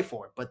to play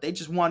for, but they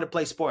just wanted to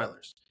play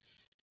spoilers.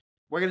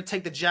 We're going to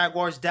take the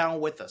Jaguars down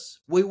with us.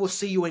 We will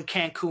see you in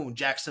Cancun,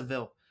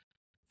 Jacksonville.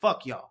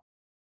 Fuck y'all.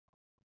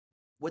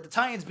 With the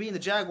Titans beating the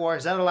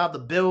Jaguars, that allowed the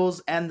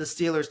Bills and the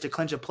Steelers to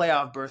clinch a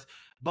playoff berth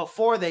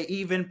before they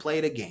even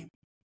played a game.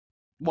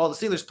 Well, the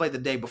Steelers played the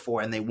day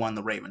before and they won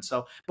the Ravens.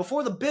 So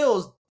before the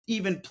Bills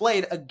even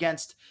played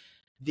against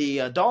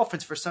the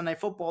Dolphins for Sunday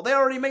Football, they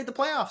already made the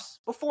playoffs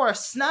before a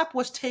snap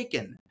was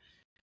taken.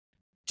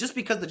 Just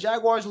because the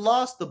Jaguars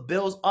lost, the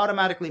Bills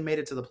automatically made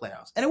it to the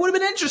playoffs. And it would have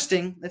been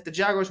interesting if the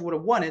Jaguars would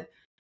have won it,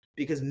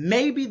 because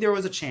maybe there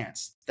was a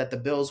chance that the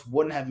Bills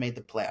wouldn't have made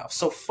the playoffs.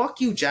 So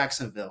fuck you,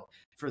 Jacksonville,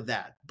 for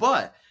that.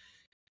 But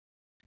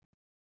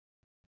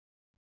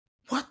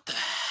what the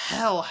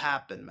hell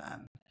happened,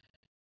 man?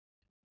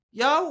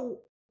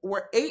 Y'all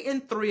were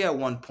 8-3 at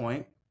one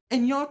point,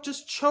 and y'all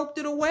just choked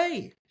it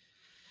away.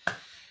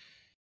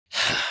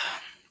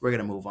 We're going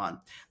to move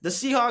on. The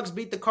Seahawks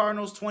beat the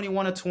Cardinals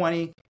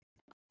 21-20.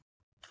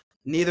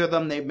 Neither of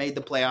them, they made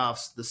the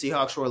playoffs. The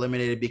Seahawks were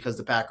eliminated because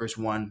the Packers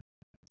won.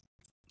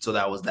 So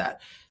that was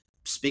that.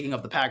 Speaking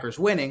of the Packers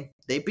winning,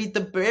 they beat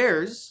the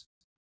Bears.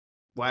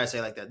 Why I say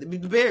it like that? They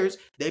beat the Bears.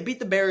 They beat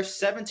the Bears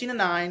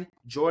 17-9.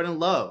 Jordan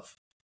Love.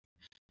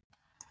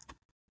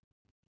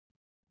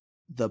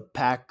 The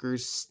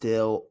Packers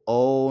still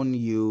own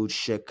you,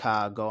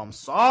 Chicago. I'm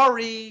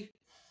sorry.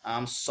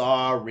 I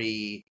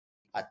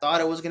thought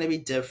it was going to be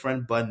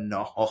different, but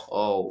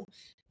no.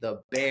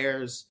 The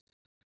Bears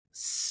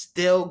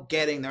still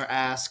getting their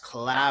ass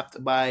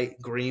clapped by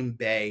Green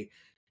Bay.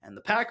 And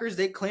the Packers,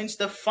 they clinched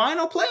the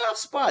final playoff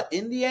spot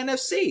in the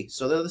NFC.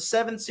 So they're the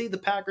 7th seed. The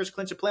Packers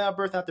clinch a playoff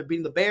berth after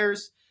beating the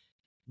Bears.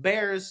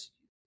 Bears,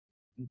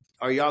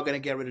 are y'all going to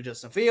get rid of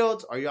Justin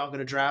Fields? Are y'all going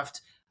to draft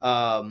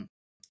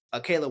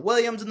Caleb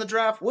Williams in the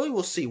draft? We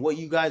will see what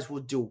you guys will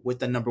do with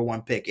the number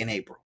 1 pick in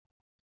April.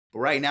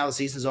 But right now, the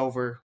season's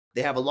over.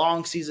 They have a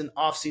long season,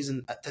 off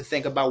season to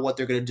think about what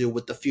they're going to do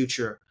with the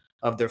future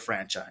of their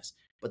franchise.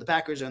 But the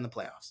Packers are in the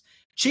playoffs.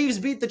 Chiefs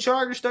beat the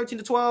Chargers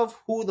 13-12.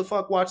 Who the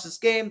fuck watched this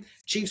game?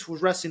 Chiefs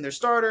was resting their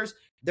starters.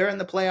 They're in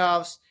the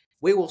playoffs.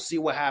 We will see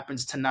what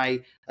happens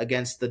tonight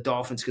against the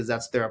Dolphins, because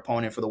that's their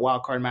opponent for the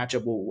wild card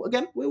matchup.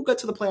 We'll get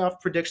to the playoff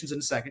predictions in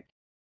a second.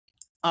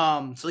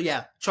 So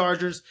yeah,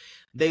 Chargers,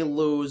 they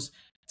lose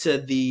to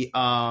the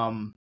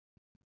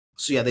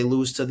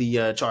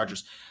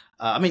Chargers.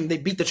 They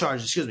beat the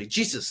Chargers, excuse me.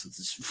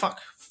 Jesus, fuck.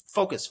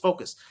 Focus.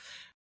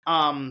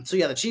 So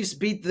yeah, the Chiefs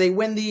they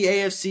win the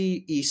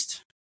AFC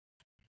East.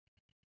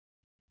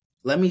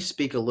 Let me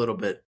speak a little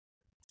bit.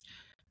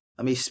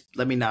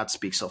 Let me not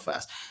speak so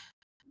fast.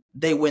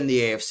 They win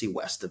the AFC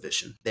West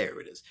division. There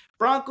it is.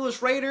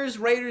 Broncos, Raiders.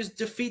 Raiders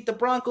defeat the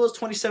Broncos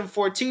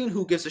 27-14.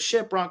 Who gives a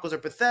shit? Broncos are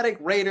pathetic.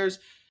 Raiders,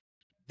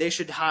 they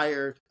should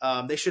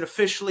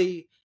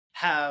officially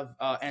have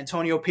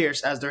Antonio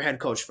Pierce as their head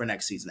coach for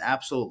next season.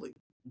 Absolutely.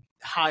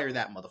 Hire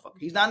that motherfucker.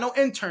 He's not no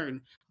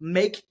intern.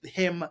 Make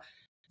him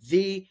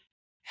the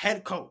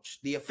head coach,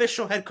 the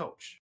official head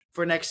coach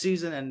for next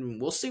season,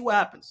 and we'll see what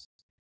happens.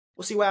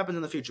 We'll see what happens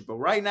in the future. But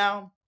right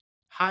now,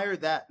 hire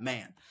that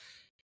man.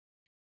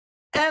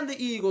 And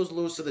the Eagles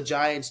lose to the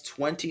Giants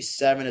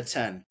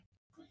 27-10.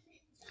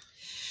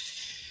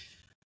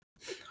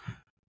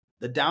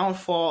 The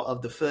downfall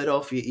of the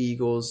Philadelphia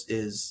Eagles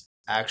is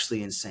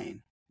actually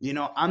insane.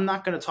 I'm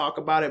not going to talk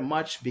about it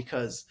much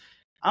because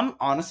I'm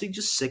honestly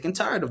just sick and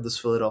tired of this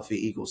Philadelphia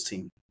Eagles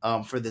team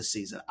for this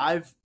season.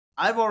 I've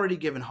already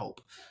given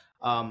hope.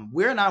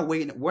 We're not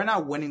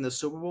winning the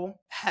Super Bowl.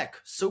 Heck,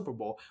 Super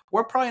Bowl.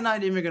 We're probably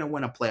not even going to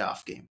win a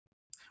playoff game.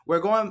 We're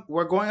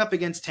going up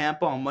against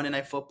Tampa on Monday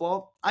Night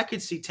Football. I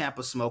could see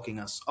Tampa smoking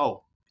us.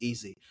 Oh,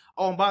 easy.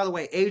 Oh, and by the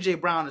way, AJ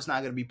Brown is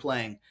not going to be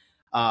playing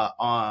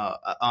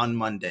on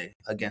Monday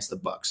against the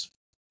Bucs.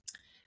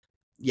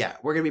 Yeah,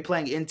 we're going to be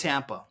playing in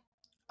Tampa.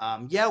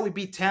 We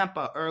beat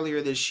Tampa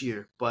earlier this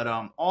year, but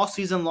all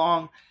season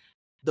long,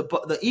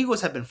 the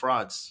Eagles have been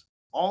frauds.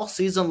 All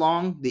season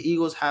long, the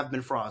Eagles have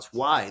been frauds.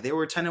 Why? They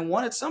were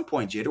 10-1 at some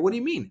point, Jered. What do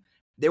you mean?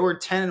 They were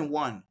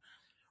 10-1.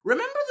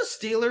 Remember the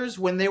Steelers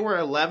when they were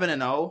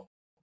 11-0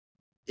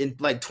 in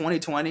like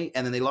 2020,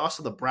 and then they lost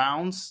to the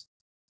Browns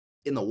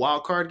in the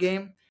wild card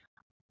game?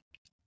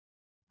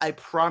 I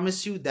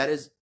promise you that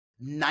is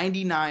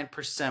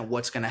 99%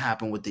 what's going to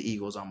happen with the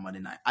Eagles on Monday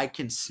night. I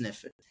can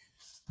sniff it.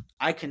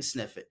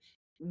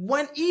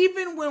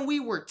 Even when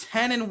we were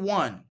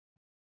 10-1,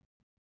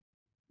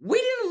 we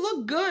didn't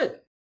look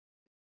good.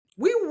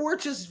 We were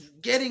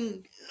just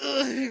getting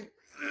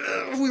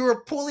we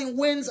were pulling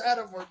wins out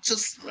of our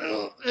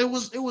it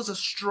was a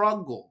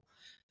struggle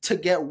to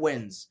get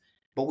wins,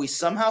 but we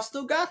somehow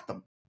still got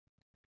them.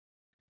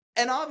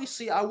 And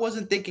obviously, I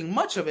wasn't thinking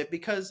much of it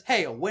because,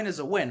 hey, a win is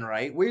a win,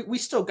 right? We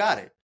still got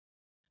it.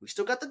 We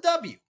still got the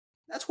W.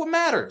 That's what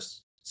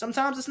matters.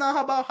 Sometimes it's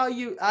not about how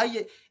you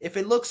if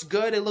it looks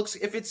good,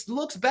 if it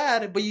looks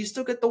bad, but you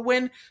still get the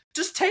win,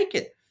 just take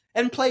it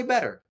and play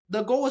better.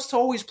 The goal is to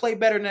always play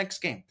better next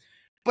game.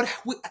 But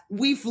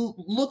we've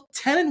looked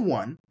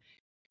 10-1.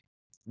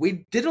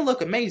 We didn't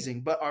look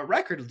amazing, but our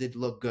record did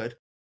look good.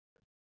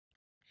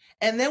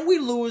 And then we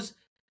lose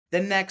the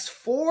next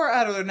 4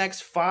 out of the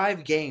next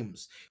 5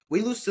 games.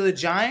 We lose to the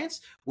Giants.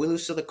 We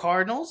lose to the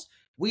Cardinals.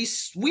 We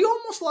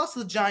almost lost to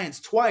the Giants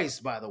twice,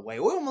 by the way.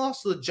 We almost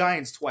lost to the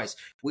Giants twice.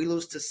 We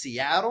lose to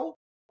Seattle.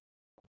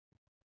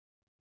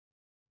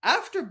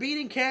 After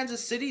beating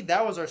Kansas City,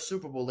 that was our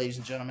Super Bowl, ladies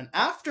and gentlemen.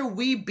 After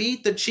we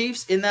beat the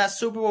Chiefs in that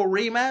Super Bowl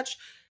rematch,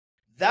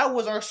 that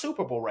was our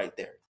Super Bowl right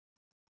there.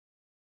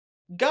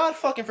 God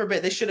fucking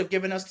forbid they should have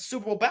given us the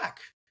Super Bowl back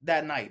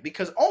that night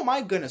because, oh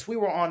my goodness, we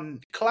were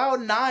on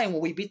cloud 9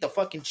 when we beat the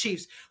fucking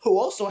Chiefs, who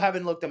also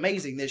haven't looked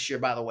amazing this year,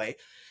 by the way.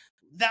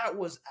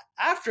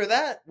 After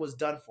that was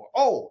done for.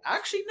 Oh,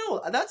 actually,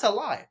 no, that's a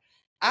lie.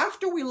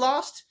 After we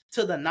lost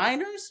to the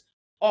Niners,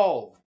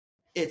 oh,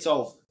 it's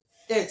over.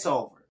 It's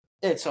over.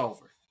 It's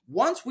over.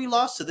 Once we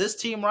lost to this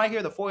team right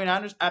here, the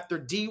 49ers, after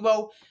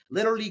Devo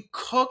literally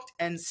cooked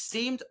and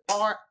steamed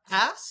our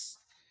ass,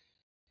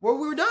 well,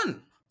 we were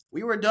done.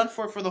 We were done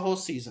for the whole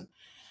season.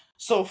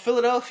 So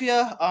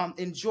Philadelphia,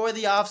 enjoy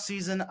the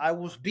offseason. I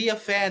will be a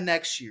fan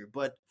next year.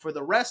 But for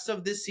the rest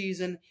of this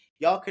season,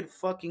 y'all could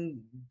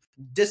fucking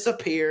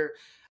disappear.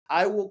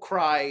 I will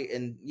cry,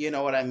 and you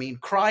know what I mean.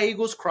 Cry,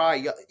 Eagles,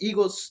 cry.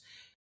 Eagles,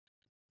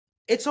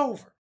 it's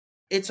over.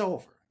 It's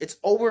over. It's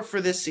over for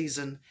this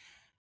season.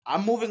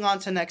 I'm moving on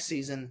to next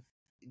season.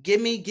 Give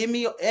me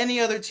any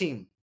other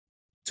team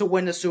to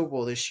win the Super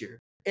Bowl this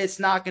year. It's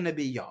not going to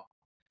be y'all.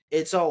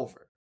 It's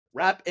over.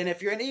 And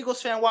if you're an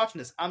Eagles fan watching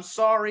this, I'm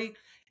sorry.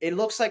 It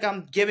looks like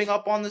I'm giving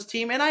up on this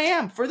team, and I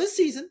am for this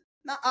season.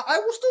 Now, I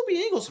will still be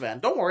an Eagles fan.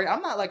 Don't worry.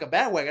 I'm not like a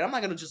bandwagon. I'm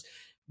not going to just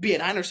be a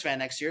Niners fan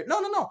next year.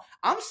 No.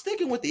 I'm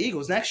sticking with the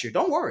Eagles next year.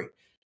 Don't worry.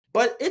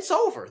 But it's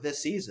over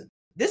this season.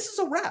 This is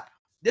a wrap.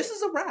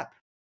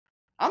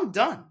 I'm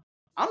done.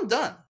 I'm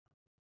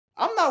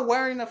not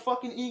wearing the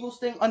fucking Eagles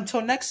thing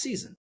until next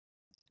season.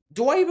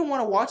 Do I even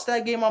want to watch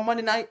that game on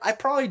Monday night? I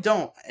probably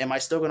don't. Am I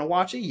still going to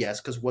watch it?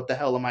 Yes, because what the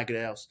hell am I going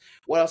to else?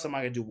 What else am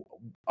I going to do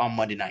on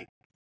Monday night?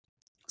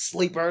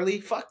 Sleep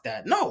early? Fuck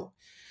that. No.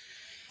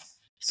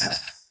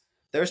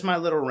 There's my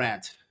little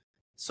rant.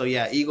 So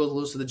yeah, Eagles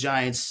lose to the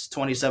Giants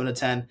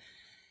 27-10.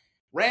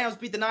 Rams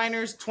beat the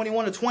Niners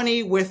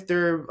 21-20 with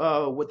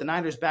the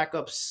Niners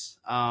backups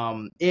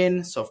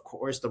in. So of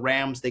course the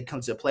Rams, they come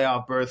to a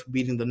playoff berth,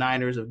 beating the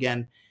Niners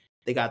again.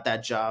 They got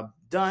that job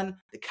done.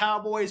 The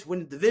Cowboys win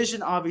the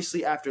division,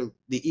 obviously, after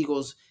the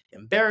Eagles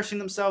embarrassing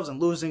themselves and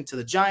losing to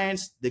the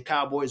Giants. The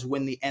Cowboys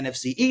win the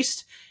NFC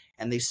East,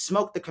 and they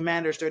smoke the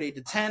Commanders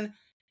 38-10.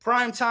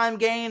 Primetime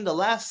game, the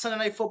last Sunday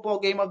Night Football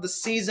game of the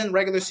season,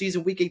 regular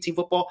season, Week 18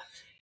 football.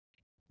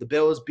 The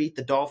Bills beat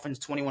the Dolphins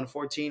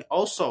 21-14.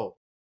 Also,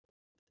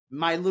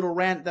 my little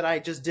rant that I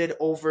just did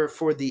over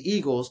for the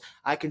Eagles,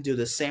 I can do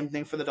the same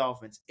thing for the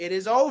Dolphins. It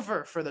is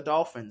over for the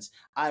Dolphins.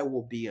 I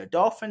will be a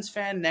Dolphins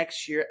fan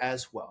next year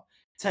as well.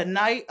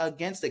 Tonight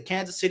against the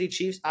Kansas City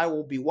Chiefs, I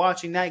will be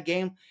watching that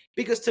game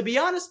because, to be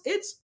honest,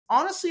 it's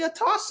honestly a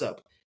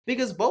toss-up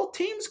because both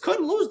teams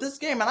could lose this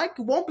game, and I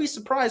won't be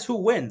surprised who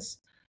wins.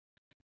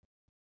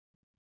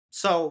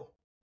 So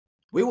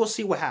we will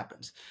see what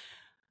happens.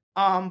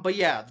 But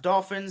yeah, the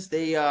Dolphins,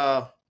 they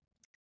get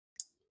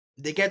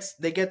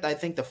I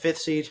think the 5th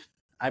seed,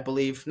 I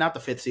believe. Not the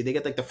 5th seed. They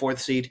get like the 4th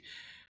seed,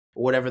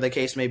 or whatever the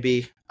case may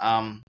be.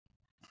 They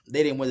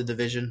didn't win the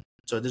division,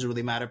 so it doesn't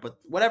really matter. But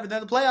whatever,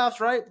 they're in the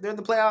playoffs, right? They're in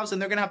the playoffs,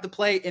 and they're gonna have to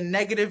play in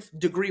negative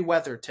degree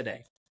weather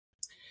today.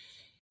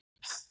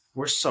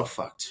 We're so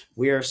fucked.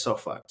 We are so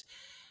fucked.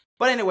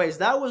 But anyways,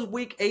 that was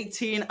Week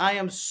 18. I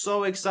am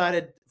so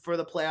excited for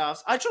the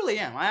playoffs. I truly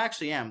am. I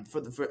actually am.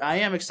 I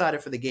am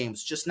excited for the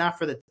games, just not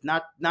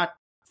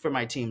for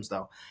my teams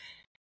though.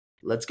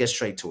 Let's get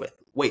straight to it.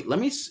 Wait, let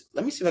me see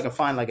if I can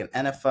find like an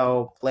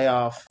NFL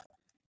playoff.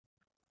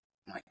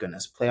 My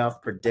goodness,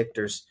 playoff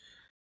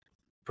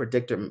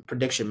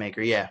prediction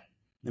maker. Yeah,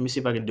 let me see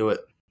if I can do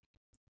it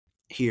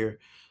here.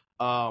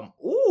 This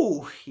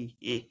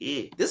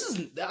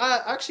is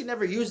I actually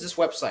never used this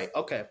website.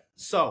 Okay,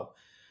 so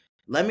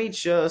let me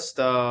just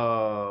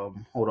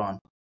hold on.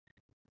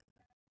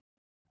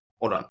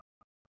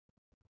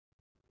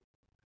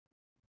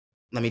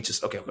 Let me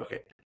just okay.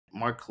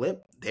 Mark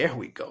clip. There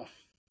we go.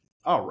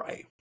 All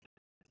right.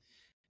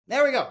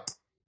 There we go.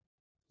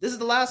 This is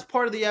the last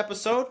part of the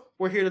episode.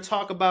 We're here to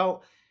talk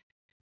about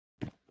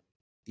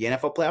the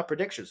NFL playoff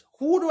predictions.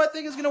 Who do I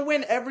think is going to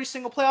win every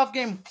single playoff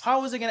game?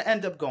 How is it going to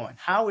end up going?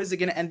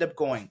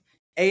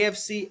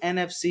 AFC,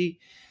 NFC.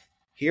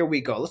 Here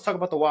we go. Let's talk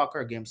about the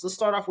wildcard games. Let's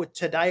start off with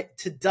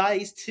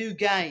today's 2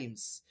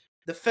 games.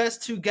 the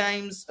first two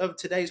games of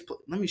today's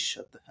let me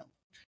shut the hell.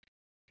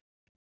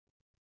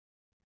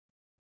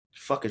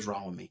 Fuck is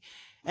wrong with me?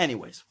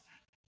 Anyways,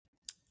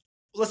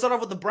 let's start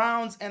off with the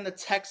Browns and the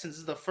Texans. This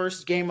is the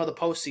first game of the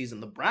postseason.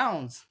 The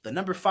Browns, the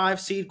number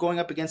 5 seed, going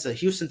up against the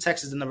Houston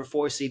Texans, the number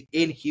 4 seed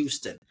in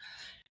Houston.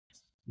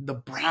 The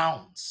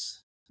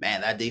Browns,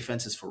 man, that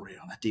defense is for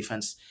real. That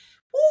defense,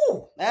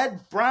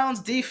 that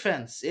Browns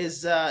defense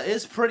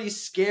is pretty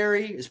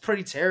scary. It's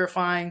pretty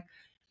terrifying,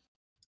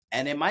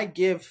 and it might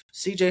give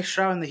C.J.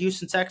 Stroud and the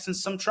Houston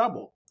Texans some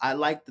trouble. I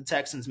like the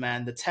Texans,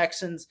 man. The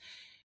Texans,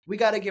 we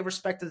got to give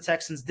respect to the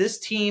Texans. This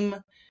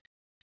team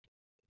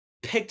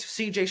picked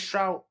C.J.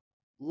 Stroud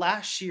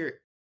last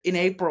year in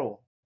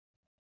April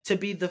to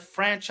be the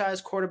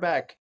franchise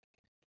quarterback,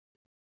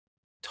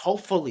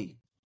 hopefully.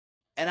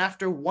 And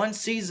after one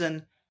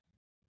season,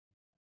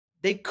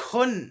 they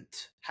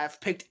couldn't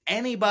have picked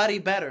anybody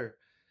better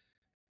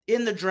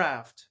in the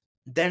draft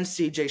than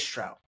C.J.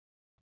 Stroud.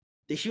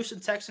 The Houston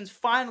Texans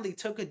finally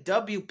took a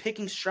W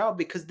picking Stroud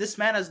because this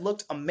man has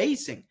looked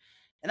amazing.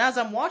 And as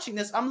I'm watching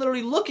this, I'm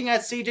literally looking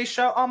at C.J.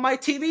 Stroud on my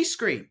TV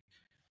screen.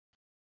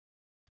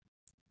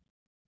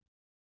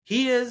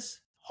 He is,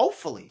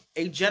 hopefully,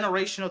 a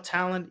generational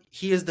talent.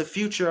 He is the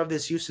future of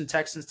this Houston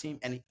Texans team.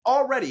 And he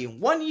already, in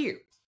 1 year,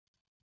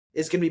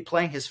 is going to be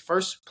playing his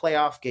first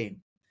playoff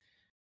game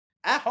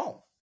at home.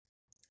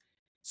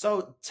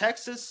 So,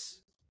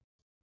 Texas,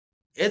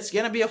 it's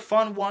going to be a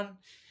fun one.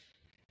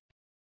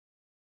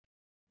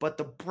 But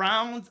the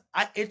Browns,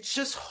 it's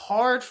just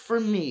hard for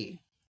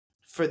me,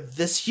 for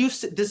this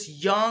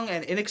young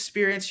and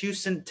inexperienced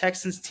Houston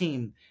Texans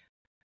team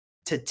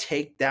to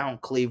take down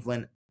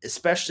Cleveland,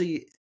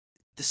 especially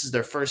this is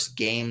their first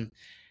game.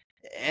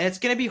 And it's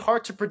going to be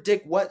hard to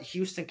predict what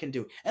Houston can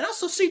do. And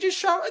also, C.J.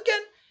 Stroud,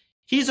 again,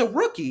 he's a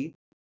rookie.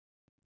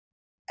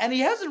 And he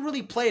hasn't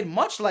really played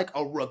much like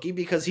a rookie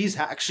because he's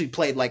actually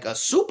played like a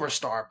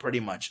superstar pretty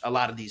much a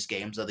lot of these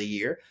games of the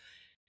year.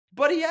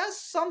 But he has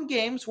some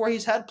games where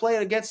he's had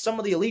played against some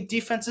of the elite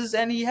defenses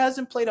and he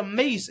hasn't played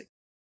amazing.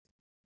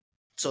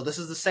 So this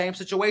is the same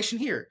situation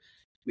here.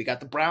 We got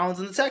the Browns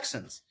and the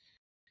Texans.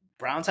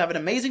 Browns have an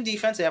amazing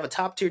defense. They have a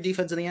top-tier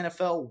defense in the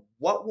NFL.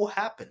 What will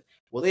happen?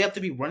 Will they have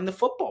to be running the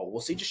football?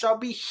 Will C.J. Stroud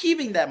be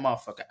heaving that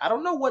motherfucker? I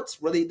don't know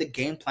what's really the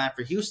game plan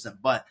for Houston,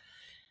 but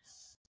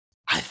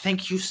I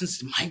think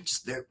Houston's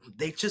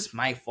they just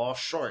might fall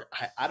short.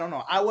 I don't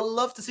know. I would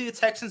love to see the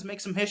Texans make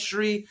some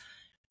history,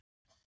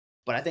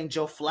 but I think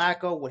Joe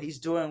Flacco, what he's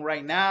doing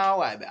right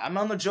now, I'm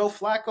on the Joe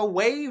Flacco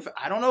wave.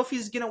 I don't know if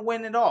he's going to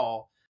win it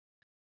all.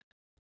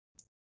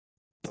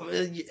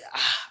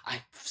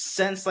 I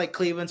sense like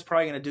Cleveland's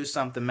probably going to do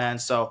something, man.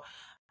 So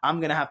I'm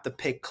going to have to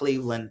pick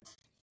Cleveland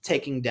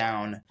taking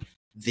down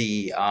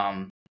the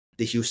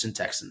Houston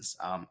Texans.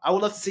 I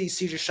would love to see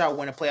C.J. Stroud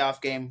win a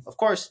playoff game. Of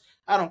course,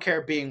 I don't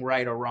care being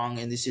right or wrong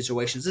in these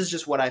situations. This is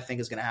just what I think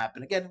is going to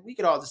happen. Again, we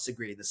could all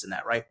disagree this and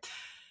that, right?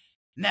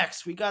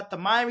 Next, we got the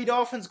Miami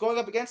Dolphins going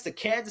up against the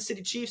Kansas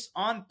City Chiefs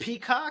on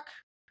Peacock.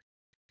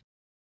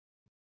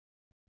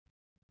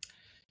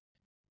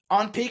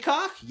 On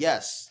Peacock?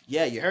 Yes.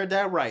 Yeah, you heard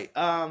that right.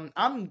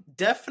 I'm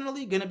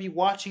definitely going to be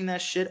watching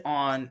that shit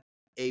on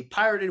a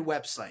pirated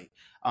website.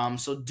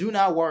 So do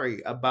not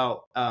worry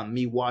about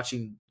me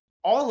watching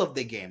all of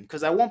the game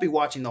because I won't be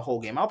watching the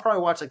whole game. I'll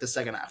probably watch like the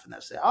second half and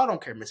that's it. I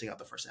don't care missing out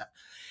the first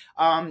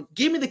half.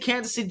 Give me the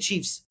Kansas City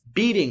Chiefs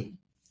beating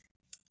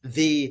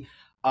the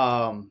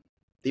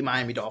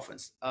Miami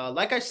Dolphins.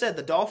 Like I said,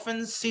 the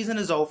Dolphins season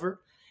is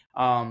over.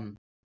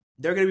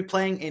 They're going to be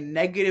playing in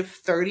negative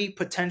 30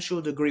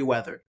 potential degree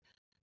weather.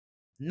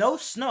 No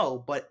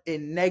snow, but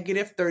in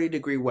negative 30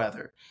 degree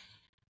weather.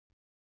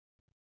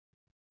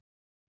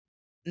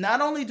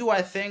 Not only do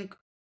I think,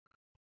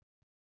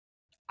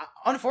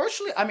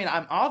 unfortunately, I mean,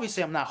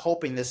 I'm not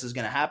hoping this is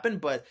going to happen,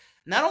 but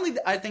not only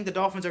I think the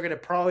Dolphins are going to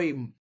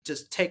probably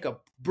just take a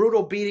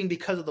brutal beating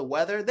because of the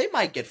weather, they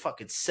might get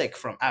fucking sick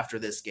from after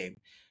this game.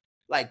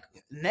 Like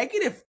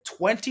negative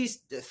 20,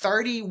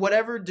 30,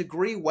 whatever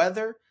degree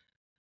weather,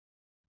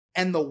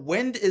 and the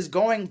wind is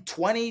going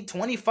 20,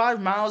 25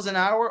 miles an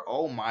hour.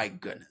 Oh my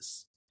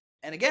goodness.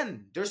 And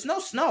again, there's no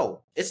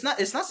snow. It's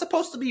not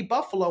supposed to be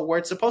Buffalo where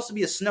it's supposed to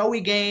be a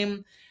snowy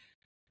game.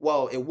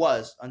 Well, it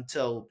was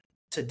until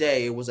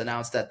today it was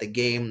announced that the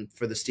game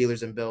for the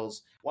Steelers and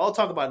Bills, well, I'll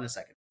talk about it in a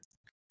second.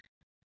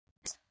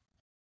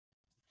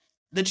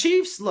 The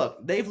Chiefs,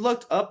 look, they've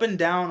looked up and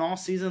down all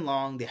season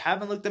long. They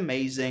haven't looked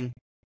amazing.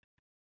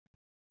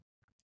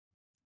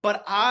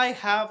 But I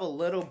have a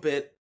little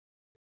bit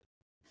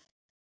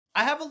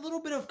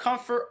of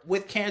comfort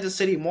with Kansas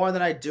City more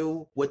than I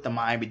do with the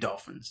Miami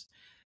Dolphins.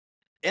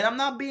 And I'm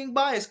not being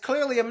biased.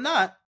 Clearly, I'm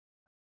not.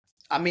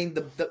 I mean,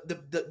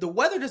 the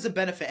weather doesn't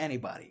benefit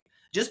anybody.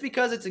 Just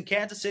because it's in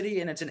Kansas City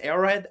and it's in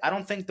Arrowhead, I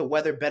don't think the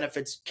weather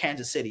benefits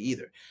Kansas City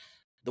either.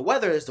 The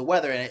weather is the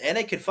weather, and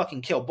it could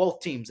fucking kill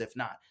both teams if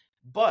not.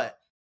 But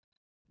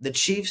the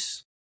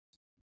Chiefs,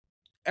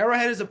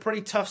 Arrowhead is a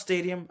pretty tough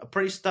stadium,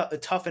 a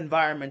tough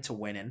environment to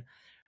win in.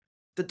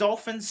 The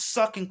Dolphins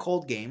suck in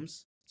cold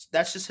games.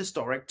 That's just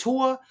historic.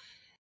 Tua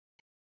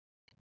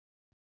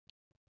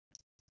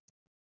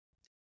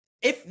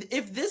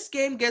If this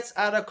game gets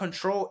out of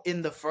control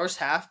in the first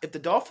half, if the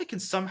Dolphins can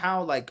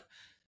somehow like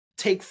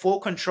take full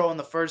control in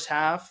the first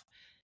half,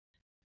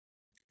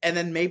 and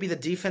then maybe the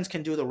defense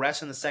can do the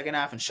rest in the second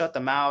half and shut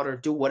them out or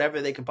do whatever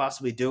they can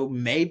possibly do,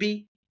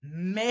 maybe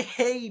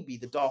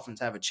the Dolphins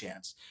have a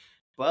chance.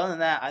 But other than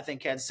that, I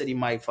think Kansas City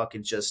might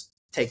fucking just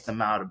take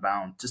them out of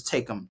bounds. Just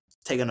take them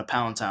to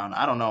Pound Town.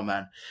 I don't know,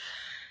 man.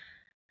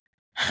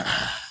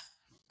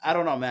 I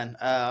don't know, man.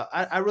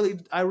 I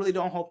really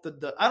don't hope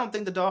that I don't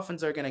think the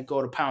Dolphins are gonna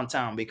go to Pound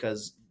Town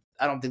because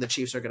I don't think the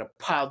Chiefs are gonna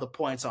pile the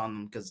points on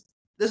them because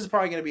this is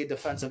probably gonna be a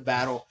defensive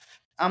battle.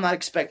 I'm not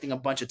expecting a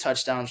bunch of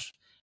touchdowns.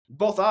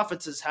 Both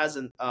offenses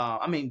hasn't.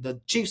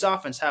 The Chiefs'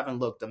 offense haven't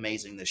looked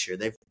amazing this year.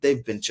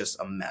 They've been just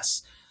a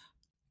mess.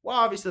 Well,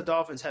 obviously the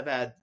Dolphins have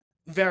had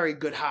very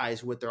good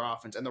highs with their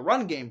offense and the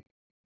run game.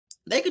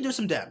 They could do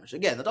some damage.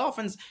 Again, the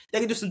Dolphins, they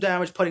could do some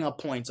damage putting up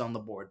points on the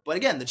board. But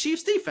again, the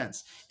Chiefs'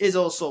 defense is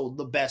also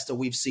the best that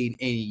we've seen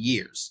in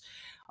years.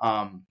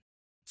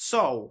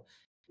 So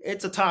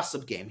it's a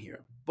toss-up game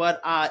here.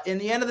 But in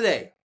the end of the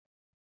day,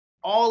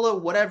 all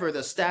of whatever the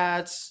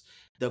stats,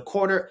 the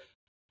quarter,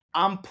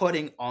 I'm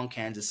putting on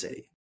Kansas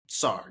City.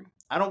 Sorry.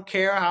 I don't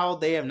care how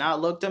they have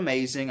not looked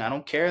amazing. I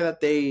don't care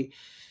that they...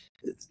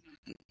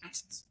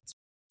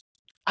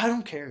 I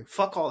don't care.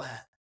 Fuck all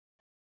that.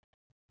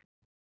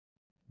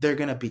 They're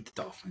going to beat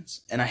the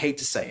Dolphins. And I hate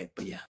to say it,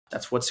 but yeah,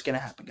 that's what's going to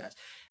happen, guys.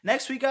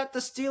 Next, we got the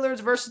Steelers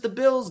versus the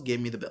Bills. Give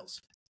me the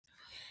Bills.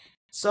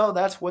 So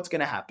that's what's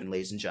going to happen,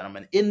 ladies and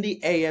gentlemen, in the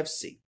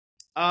AFC.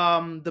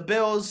 The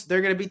Bills,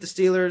 they're going to beat the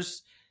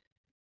Steelers.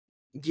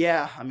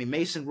 Yeah, I mean,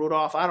 Mason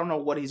Rudolph, I don't know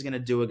what he's going to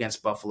do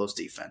against Buffalo's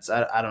defense.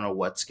 I don't know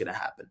what's going to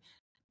happen.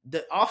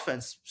 The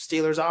offense,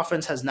 Steelers'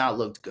 offense has not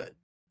looked good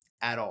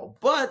at all.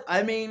 But,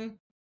 I mean,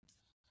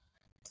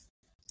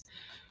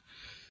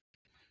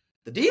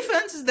 the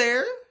defense is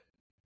there.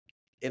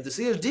 If the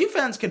Steelers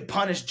defense can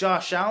punish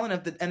Josh Allen,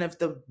 if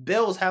the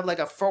Bills have like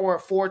a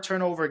four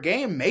turnover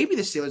game, maybe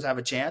the Steelers have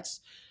a chance.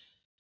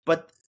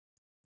 But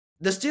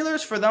the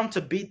Steelers, for them to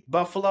beat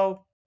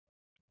Buffalo,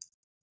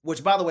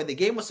 which, by the way, the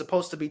game was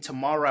supposed to be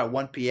tomorrow at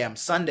 1 p.m.,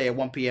 Sunday at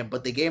 1 p.m.,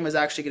 but the game is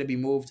actually going to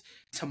be moved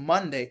to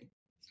Monday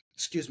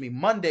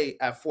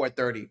at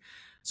 4:30.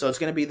 So it's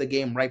going to be the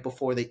game right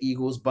before the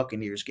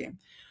Eagles-Buccaneers game.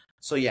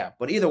 So, yeah,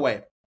 but either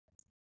way,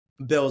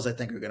 Bills, I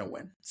think, are going to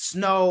win.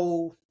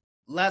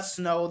 Less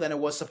snow than it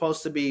was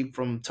supposed to be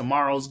from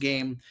tomorrow's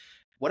game.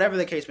 Whatever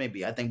the case may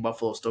be, I think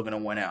Buffalo's still going to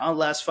win it.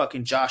 Unless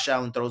fucking Josh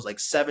Allen throws like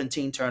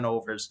 17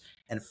 turnovers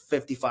and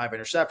 55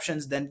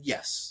 interceptions, then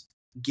yes,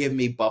 give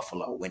me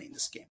Buffalo winning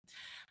this game.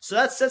 So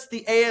that sets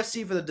the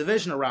AFC for the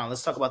divisional round.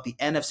 Let's talk about the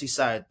NFC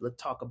side. Let's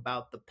talk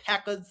about the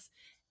Packers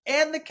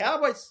and the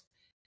Cowboys.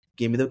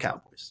 Give me the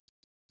Cowboys.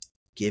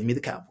 Give me the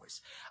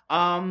Cowboys.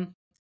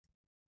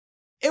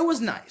 It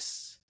was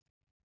nice.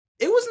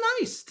 It was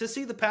nice to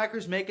see the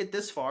Packers make it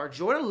this far.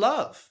 Jordan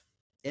Love,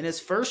 in his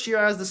first year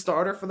as the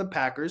starter for the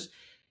Packers,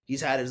 he's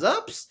had his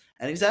ups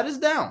and he's had his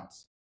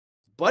downs.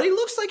 But he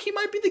looks like he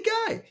might be the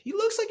guy. He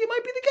looks like he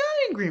might be the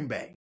guy in Green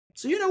Bay.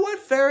 So you know what?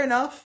 Fair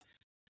enough.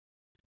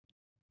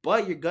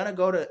 But you're going to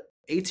go to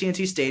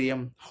AT&T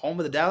Stadium, home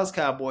of the Dallas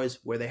Cowboys,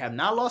 where they have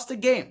not lost a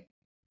game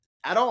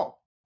at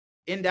all.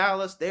 In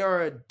Dallas, they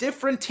are a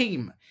different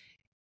team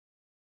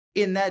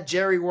in that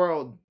Jerry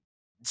World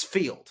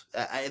field.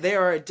 They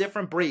are a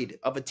different breed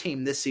of a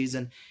team this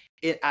season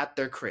at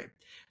their crib.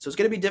 So it's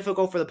going to be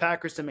difficult for the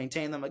Packers to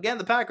maintain them. Again,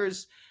 the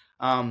Packers,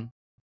 their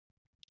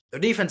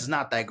defense is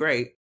not that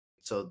great.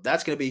 So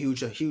that's going to be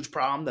a huge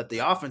problem that the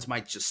offense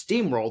might just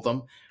steamroll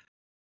them.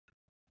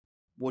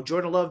 Will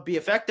Jordan Love be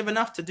effective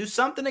enough to do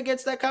something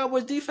against that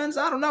Cowboys defense?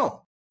 I don't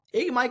know.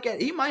 He might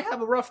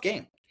have a rough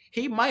game.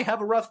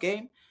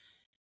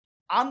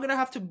 I'm going to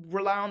have to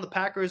rely on the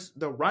Packers,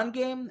 the run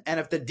game, and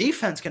if the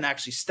defense can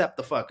actually step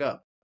the fuck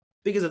up.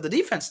 Because if the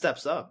defense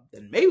steps up,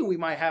 then maybe we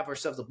might have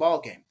ourselves a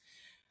ball game.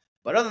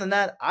 But other than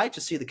that, I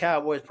just see the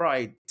Cowboys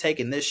probably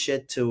taking this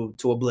shit to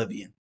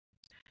oblivion.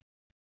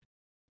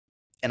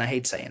 And I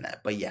hate saying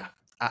that, but yeah,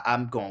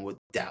 I'm going with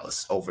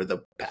Dallas over the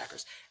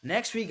Packers.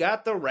 Next, we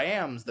got the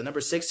Rams, the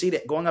number 6 seed,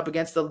 going up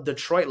against the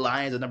Detroit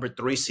Lions, the number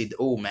 3 seed.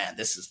 Oh man,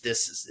 this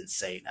is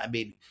insane. I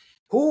mean,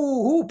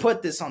 who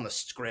put this on the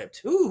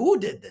script? Who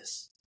did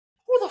this?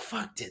 Who the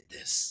fuck did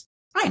this?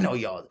 I know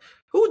y'all.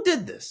 Who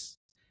did this?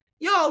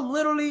 Y'all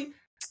literally,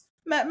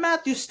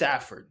 Matthew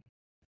Stafford.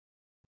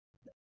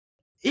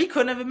 He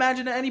couldn't have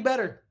imagined it any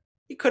better.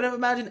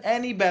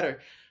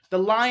 The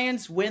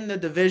Lions win the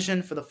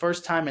division for the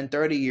first time in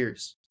 30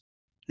 years.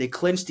 They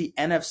clinched the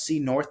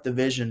NFC North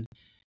division.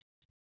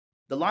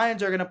 The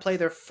Lions are going to play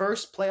their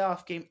first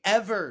playoff game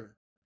ever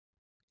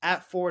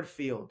at Ford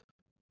Field.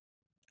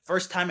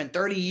 First time in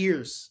 30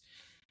 years.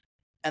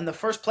 And the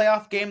first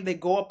playoff game, they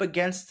go up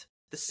against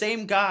the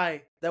same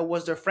guy that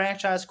was their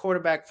franchise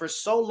quarterback for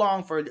so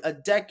long, for a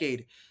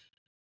decade,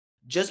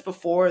 just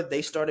before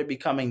they started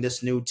becoming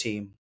this new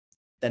team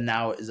that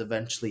now is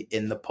eventually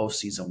in the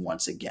postseason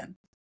once again.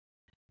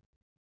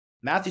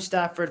 Matthew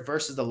Stafford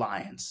versus the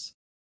Lions.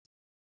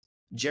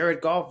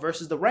 Jared Goff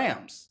versus the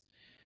Rams.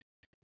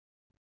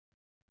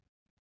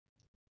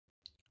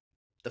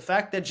 The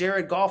fact that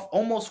Jared Goff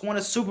almost won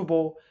a Super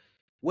Bowl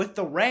with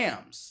the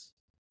Rams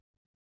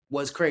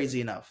was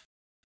crazy enough.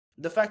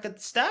 The fact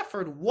that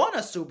Stafford won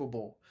a Super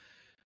Bowl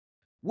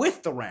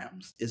with the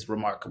Rams is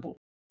remarkable.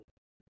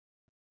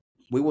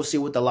 We will see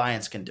what the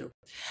Lions can do.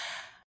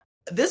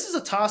 This is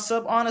a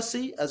toss-up,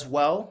 honestly, as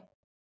well.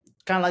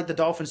 Kind of like the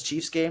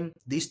Dolphins-Chiefs game.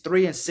 These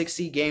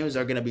 3-6 games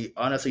are going to be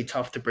honestly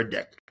tough to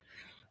predict.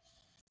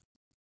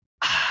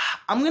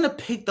 I'm going to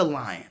pick the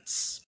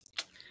Lions.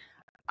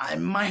 I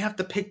might have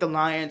to pick the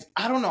Lions.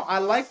 I don't know. I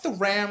like the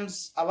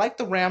Rams. I like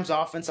the Rams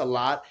offense a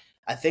lot.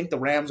 I think the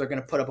Rams are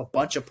going to put up a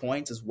bunch of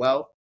points as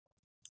well.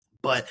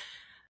 But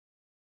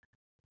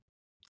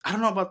I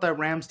don't know about that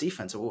Rams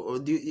defense.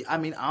 I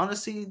mean,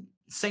 honestly,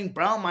 St.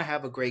 Brown might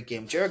have a great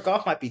game. Jared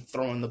Goff might be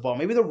throwing the ball.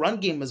 Maybe the run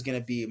game is going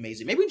to be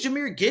amazing. Maybe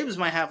Jahmyr Gibbs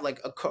might have like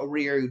a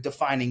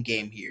career-defining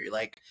game here.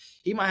 Like,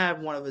 he might have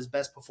one of his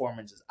best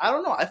performances. I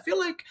don't know. I feel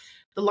like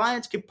the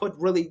Lions could put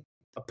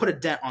a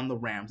dent on the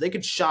Rams. They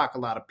could shock a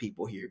lot of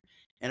people here.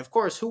 And of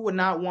course, who would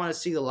not want to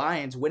see the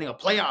Lions winning a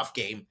playoff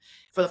game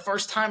for the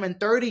first time in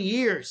 30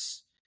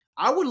 years?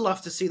 I would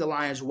love to see the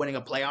Lions winning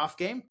a playoff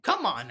game.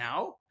 Come on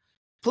now.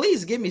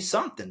 Please give me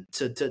something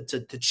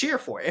to cheer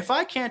for. If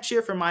I can't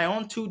cheer for my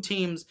own two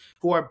teams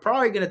who are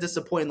probably going to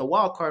disappoint in the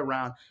wild card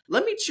round,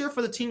 let me cheer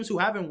for the teams who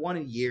haven't won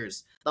in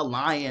years. The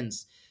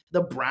Lions,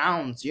 the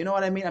Browns. You know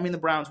what I mean? I mean, the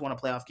Browns won a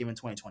playoff game in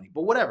 2020,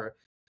 but whatever.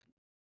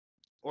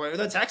 Or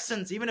the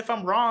Texans, even if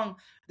I'm wrong,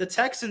 the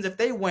Texans, if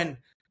they win,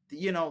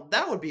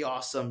 that would be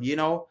awesome,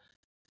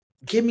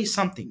 Give me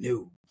something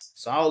new.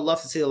 So I would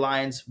love to see the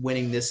Lions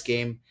winning this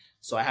game.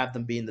 So I have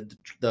them being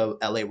the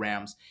LA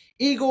Rams.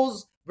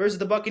 Eagles versus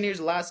the Buccaneers,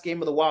 the last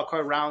game of the wild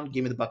card round.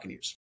 Give me the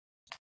Buccaneers.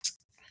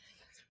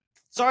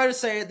 Sorry to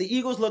say it, the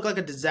Eagles look like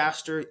a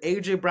disaster.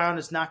 AJ Brown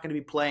is not going to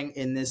be playing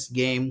in this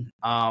game.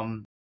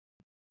 And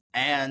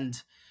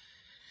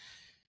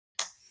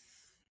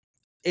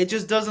it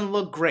just doesn't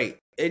look great.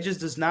 It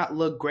just does not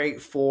look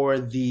great for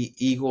the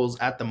Eagles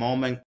at the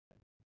moment.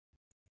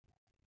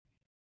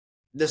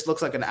 This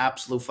looks like an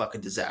absolute fucking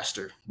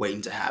disaster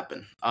waiting to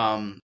happen.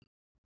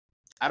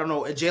 I don't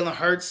know. Jalen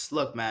Hurts,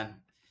 look, man,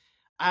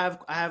 I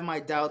have my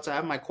doubts. I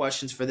have my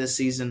questions for this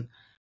season.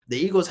 The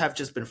Eagles have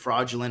just been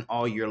fraudulent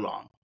all year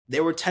long.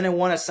 They were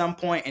 10-1 at some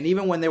point, and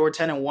even when they were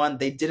 10-1,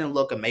 they didn't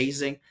look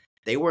amazing.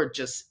 They were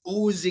just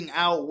oozing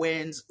out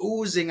wins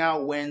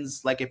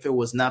like if it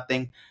was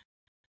nothing.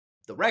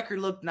 The record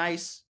looked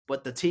nice,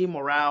 but the team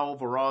morale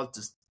overall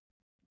just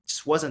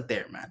wasn't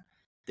there, man.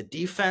 The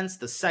defense,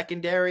 the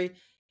secondary,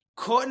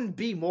 couldn't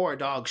be more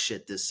dog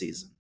shit this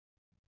season.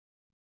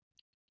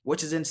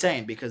 Which is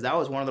insane because that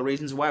was one of the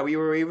reasons why we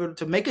were able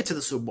to make it to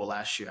the Super Bowl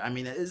last year. I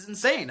mean, it's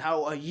insane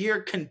how a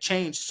year can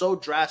change so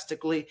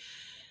drastically.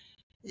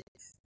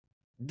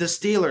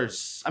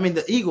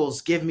 The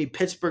Eagles give me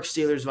Pittsburgh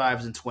Steelers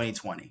vibes in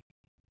 2020.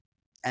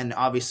 And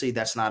obviously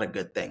that's not a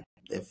good thing,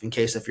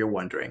 if you're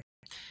wondering.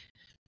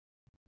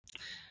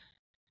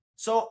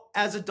 So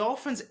as a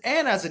Dolphins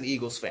and as an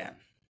Eagles fan,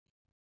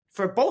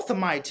 for both of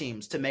my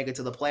teams to make it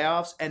to the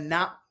playoffs and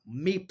not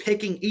me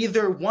picking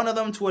either one of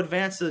them to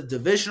advance to the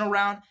divisional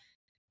round,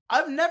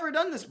 I've never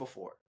done this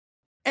before.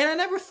 And I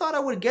never thought I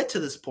would get to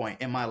this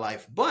point in my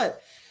life.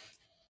 But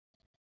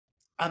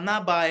I'm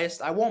not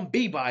biased. I won't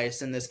be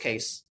biased in this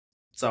case.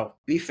 So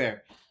be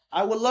fair.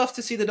 I would love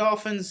to see the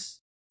Dolphins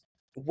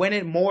win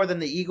it more than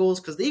the Eagles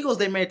because the Eagles,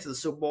 they made it to the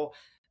Super Bowl.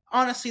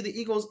 Honestly, the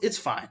Eagles, it's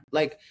fine.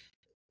 Like,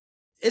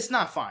 it's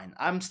not fine.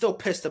 I'm still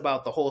pissed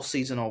about the whole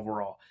season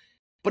overall.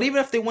 But even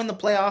if they win the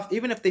playoff,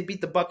 even if they beat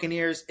the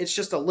Buccaneers, it's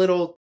just a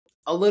little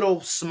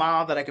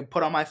smile that I can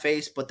put on my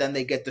face, but then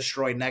they get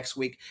destroyed next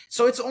week.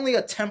 So it's only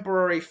a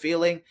temporary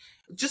feeling.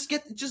 Just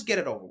get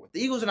it over with.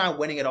 The Eagles are not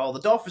winning it all.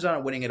 The Dolphins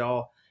aren't winning it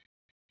all.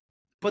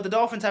 But the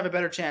Dolphins have a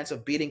better chance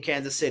of beating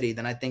Kansas City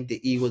than I think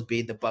the Eagles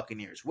beat the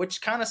Buccaneers,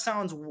 which kind of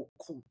sounds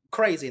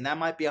crazy, and that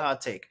might be a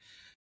hot take.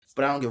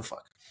 But I don't give a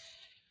fuck.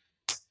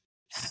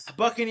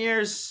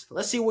 Buccaneers,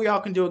 let's see what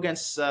y'all can do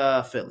against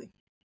Philly.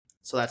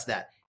 So that's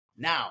that.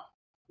 Now,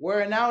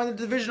 we're now in the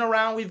divisional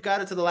round. We've got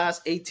it to the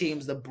last 8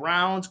 teams. The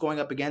Browns going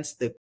up against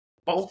the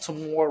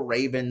Baltimore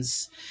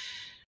Ravens.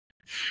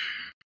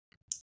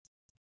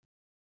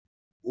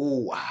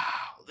 Ooh, wow.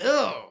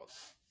 Ugh.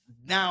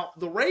 Now,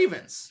 the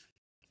Ravens.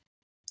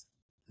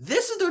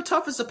 This is their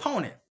toughest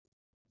opponent.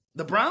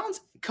 The Browns,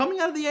 coming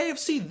out of the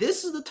AFC,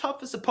 this is the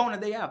toughest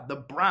opponent they have. The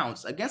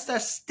Browns, against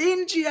that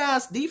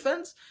stingy-ass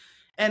defense.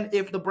 And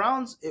if the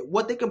Browns,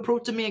 what they can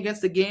prove to me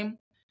against the game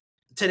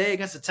today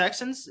against the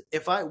Texans,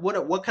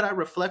 what could I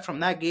reflect from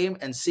that game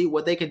and see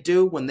what they could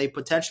do when they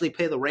potentially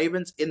play the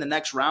Ravens in the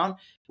next round?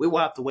 We will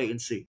have to wait and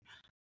see.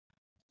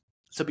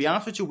 To be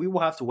honest with you, we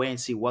will have to wait and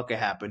see what could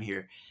happen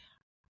here.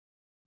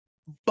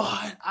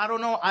 But I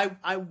don't know.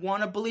 I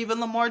want to believe in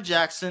Lamar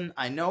Jackson.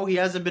 I know he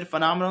hasn't been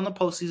phenomenal in the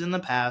postseason in the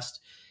past.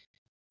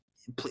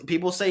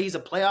 People say he's a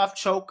playoff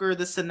choker,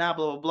 this and that,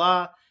 blah, blah,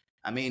 blah.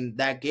 I mean,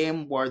 that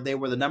game where they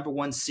were the number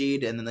 1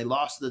 seed and then they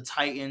lost to the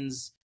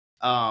Titans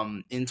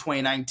in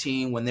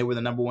 2019 when they were the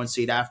number 1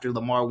 seed after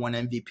Lamar won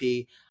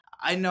MVP.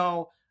 I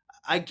know.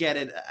 I get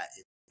it.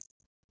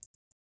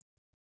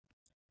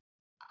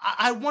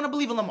 I want to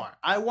believe in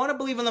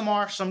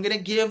Lamar. So I'm going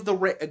to give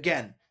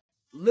again,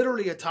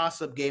 literally a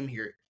toss-up game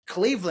here.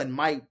 Cleveland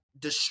might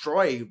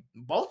destroy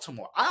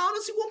Baltimore. I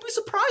honestly won't be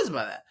surprised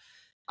by that.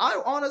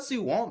 I honestly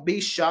won't be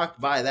shocked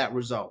by that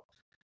result.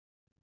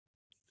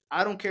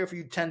 I don't care if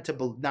you tend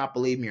to not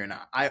believe me or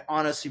not. I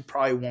honestly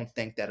probably won't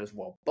think that as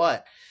well.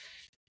 But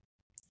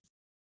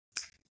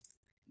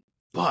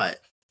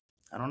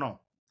I don't know.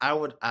 I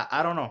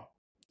don't know.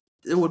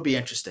 It would be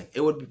interesting.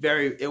 It would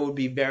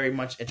be very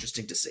much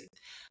interesting to see.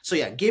 So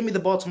yeah, give me the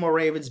Baltimore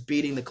Ravens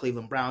beating the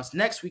Cleveland Browns.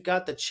 Next, we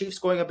got the Chiefs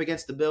going up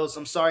against the Bills.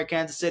 I'm sorry,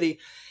 Kansas City,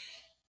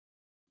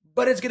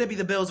 but it's going to be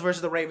the Bills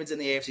versus the Ravens in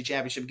the AFC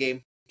Championship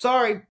game.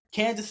 Sorry,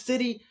 Kansas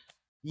City.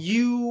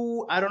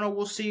 I don't know.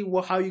 We'll see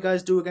how you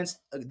guys do against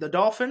the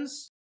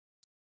Dolphins,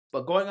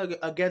 but going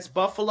against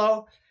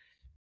Buffalo,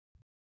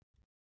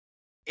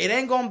 it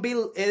ain't gonna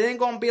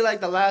be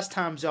like the last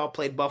times y'all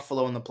played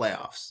Buffalo in the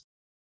playoffs.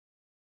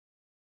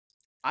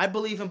 I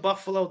believe in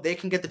Buffalo. They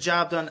can get the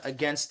job done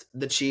against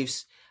the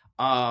Chiefs.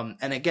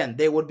 And again,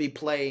 they would be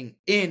playing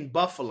in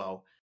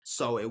Buffalo,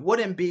 so it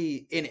wouldn't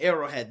be in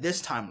Arrowhead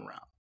this time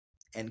around.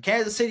 And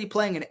Kansas City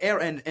playing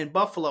in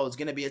Buffalo is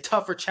going to be a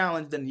tougher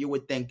challenge than you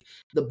would think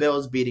the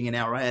Bills beating in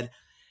Arrowhead.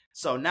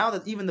 So now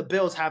that even the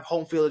Bills have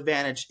home field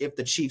advantage if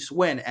the Chiefs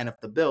win, and if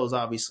the Bills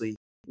obviously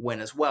win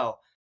as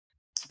well,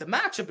 the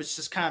matchup is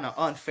just kind of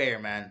unfair,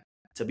 man.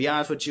 To be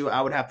honest with you,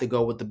 I would have to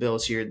go with the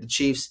Bills here. The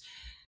Chiefs,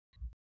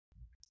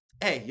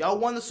 hey, y'all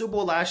won the Super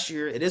Bowl last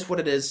year. It is what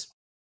it is.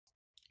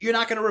 You're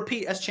not going to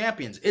repeat as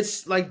champions.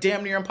 It's like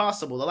damn near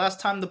impossible. The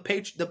last time the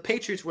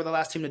Patriots were the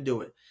last team to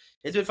do it.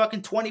 It's been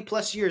fucking 20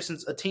 plus years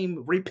since a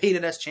team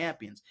repeated as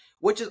champions,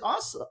 which is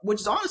awesome. Which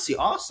is honestly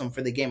awesome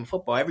for the game of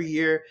football. Every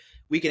year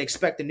we can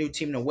expect a new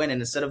team to win,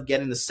 and instead of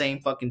getting the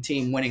same fucking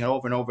team winning it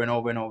over and over and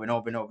over and over and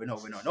over and over and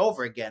over and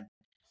over again,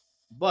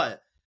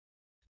 but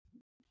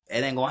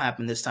it ain't gonna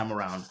happen this time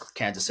around,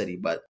 Kansas City.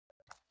 But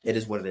it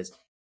is what it is.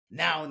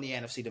 Now in the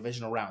NFC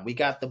divisional round, we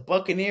got the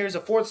Buccaneers,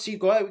 a fourth seed,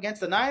 go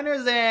against the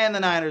Niners, and the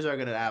Niners are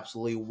gonna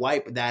absolutely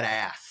wipe that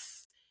ass.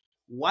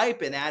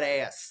 Wiping that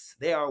ass.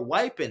 They are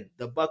wiping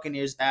the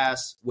Buccaneers'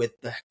 ass with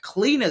the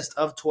cleanest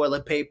of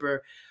toilet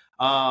paper.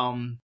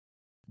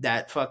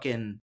 That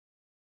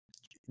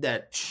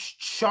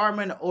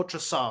Charmin Ultra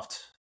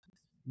Soft.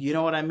 You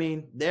know what I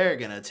mean? They're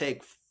gonna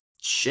take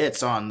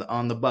shits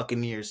on the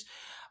Buccaneers.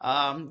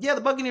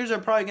 The Buccaneers are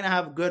probably gonna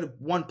have a good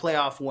one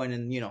playoff win,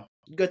 and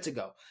good to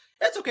go.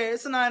 That's okay.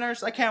 It's the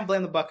Niners. I can't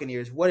blame the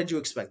Buccaneers. What did you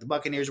expect? The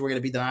Buccaneers were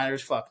gonna beat the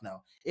Niners? Fuck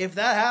no. If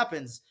that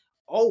happens,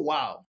 oh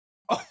wow.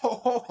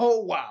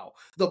 Oh wow.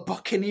 The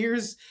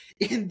Buccaneers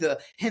in the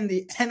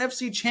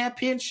NFC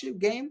Championship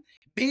game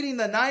beating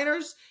the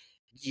Niners?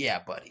 Yeah,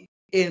 buddy.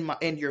 In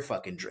your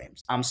fucking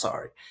dreams. I'm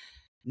sorry.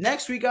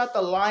 Next, we got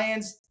the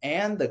Lions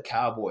and the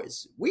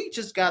Cowboys. We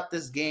just got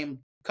this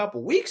game a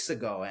couple weeks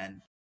ago, and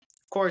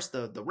of course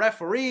the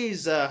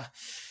referees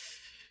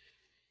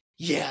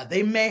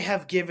they may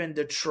have given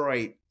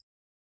Detroit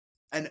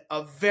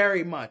a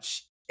very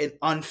much an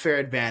unfair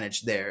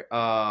advantage there.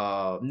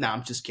 No,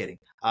 I'm just kidding.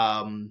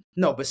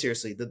 No, but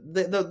seriously,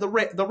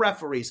 the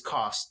referees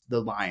cost the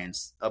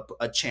Lions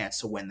a chance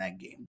to win that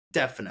game,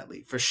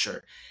 definitely, for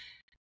sure.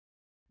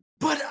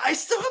 But I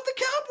still have the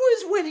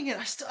Cowboys winning it.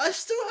 I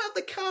still have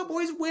the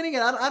Cowboys winning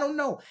it. I don't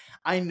know.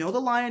 I know the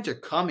Lions are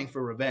coming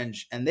for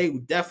revenge, and they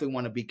definitely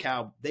want to be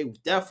They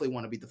definitely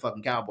want to beat the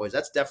fucking Cowboys.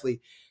 That's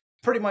definitely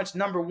pretty much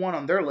number one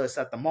on their list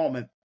at the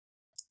moment.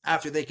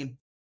 After they can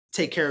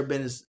take care of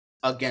business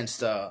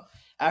against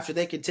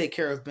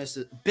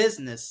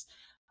business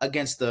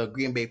against the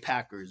Green Bay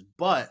Packers.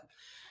 But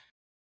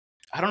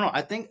I don't know.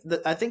 I think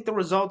the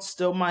results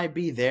still might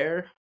be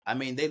there. I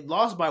mean, they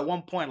lost by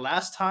 1 point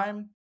last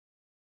time.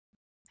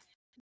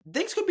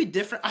 Things could be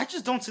different. I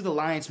just don't see the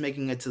Lions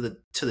making it to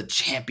the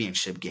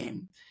championship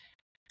game,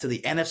 to the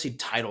NFC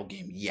title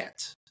game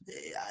yet.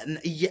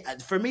 Yeah,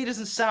 for me, it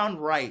doesn't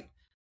sound right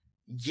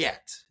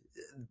yet.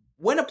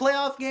 Win a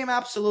playoff game,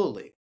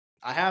 absolutely.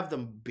 I have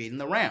them beating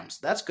the Rams.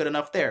 That's good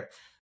enough there.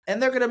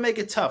 And they're going to make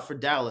it tough for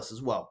Dallas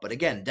as well. But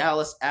again,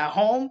 Dallas at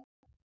home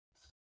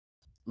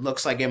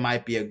looks like it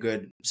might be a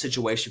good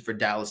situation for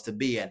Dallas to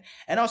be in.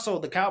 And also,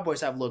 the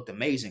Cowboys have looked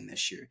amazing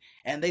this year.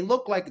 And they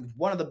look like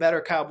one of the better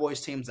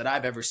Cowboys teams that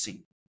I've ever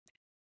seen.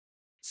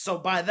 So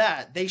by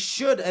that, they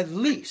should at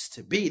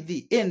least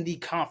be in the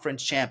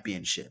conference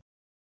championship.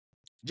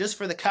 Just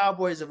for the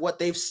Cowboys of what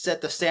they've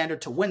set the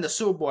standard to win the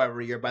Super Bowl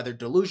every year by their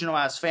delusional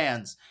ass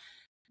fans.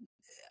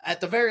 At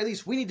the very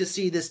least, we need to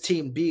see this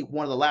team be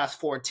one of the last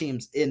 4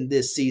 teams in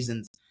this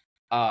season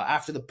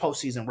after the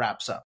postseason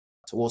wraps up.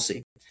 So we'll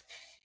see.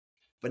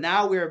 But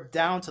now we're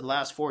down to the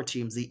last 4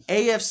 teams. The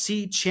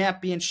AFC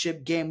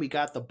Championship game, we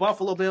got the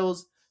Buffalo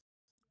Bills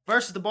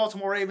versus the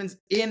Baltimore Ravens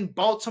in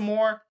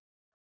Baltimore.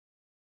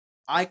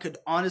 I could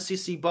honestly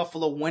see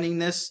Buffalo winning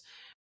this.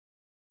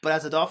 But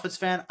as a Dolphins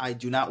fan, I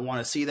do not want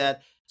to see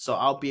that. So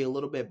I'll be a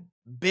little bit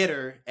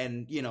bitter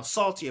and,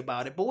 salty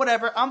about it. But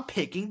whatever, I'm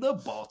picking the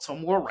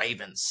Baltimore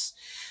Ravens.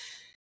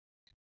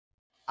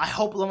 I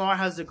hope Lamar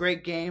has a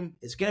great game.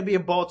 It's going to be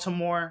in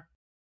Baltimore.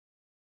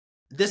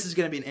 this is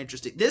going to be an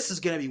interesting. This is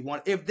going to be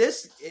one.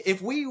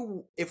 If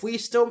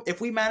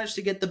we manage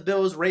to get the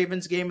Bills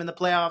Ravens game in the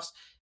playoffs,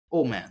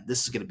 oh man,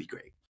 this is going to be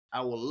great.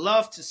 I would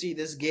love to see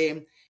this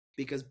game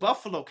because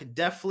Buffalo could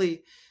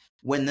definitely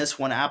win this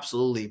one,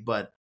 absolutely.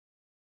 But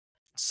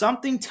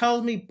something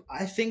tells me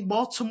I think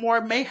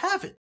Baltimore may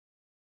have it.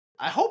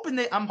 I'm hoping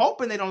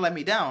they don't let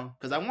me down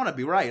because I want to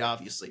be right,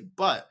 obviously.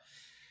 But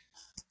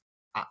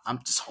I'm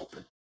just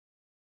hoping.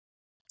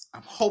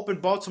 I'm hoping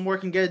Baltimore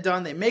can get it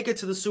done. They make it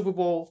to the Super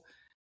Bowl,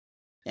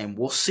 and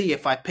we'll see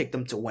if I pick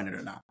them to win it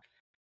or not.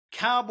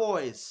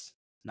 Cowboys,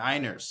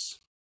 Niners.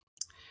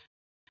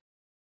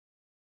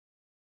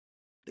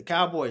 The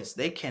Cowboys,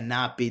 they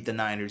cannot beat the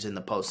Niners in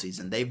the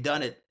postseason. They've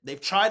done it. They've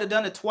tried to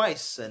done it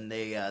twice, and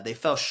they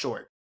fell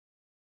short.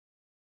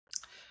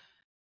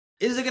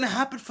 Is it going to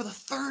happen for the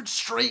third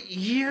straight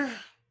year?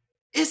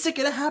 Is it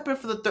going to happen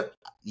for the third?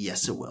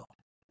 Yes, it will.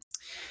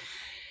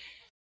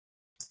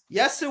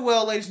 Yes, it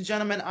will, ladies and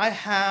gentlemen. I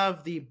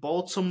have the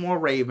Baltimore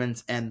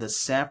Ravens and the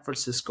San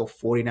Francisco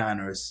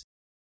 49ers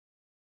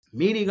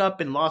meeting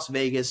up in Las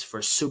Vegas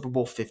for Super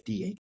Bowl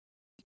 58.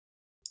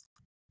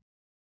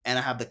 And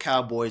I have the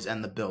Cowboys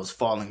and the Bills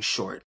falling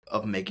short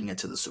of making it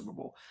to the Super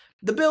Bowl.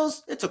 The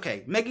Bills, it's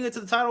okay. Making it to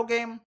the title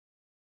game,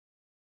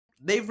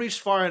 they've reached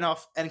far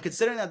enough. And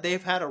considering that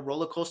they've had a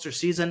roller coaster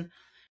season,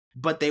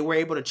 but they were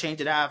able to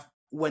change it half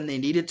when they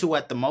needed to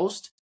at the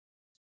most,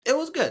 it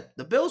was good.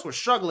 The Bills were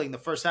struggling the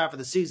first half of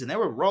the season. They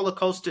were roller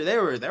coaster. They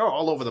were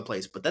all over the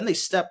place. But then they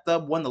stepped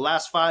up, won the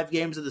last 5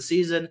 games of the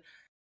season,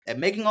 and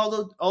making all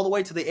the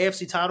way to the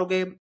AFC title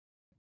game.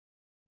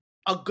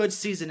 A good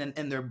season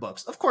in their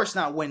books. Of course,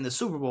 not winning the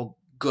Super Bowl,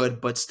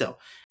 good, but still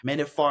made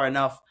it far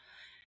enough.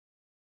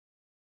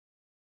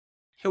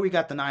 Here we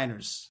got the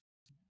Niners.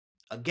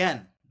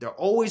 Again, they're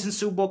always in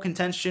Super Bowl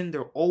contention.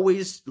 They're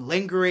always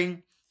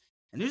lingering.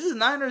 And usually the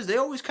Niners, they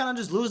always kind of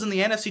just lose in the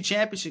NFC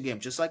Championship game,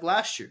 just like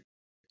last year.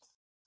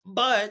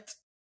 But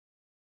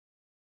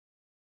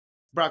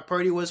Brock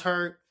Purdy was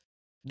hurt.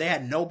 They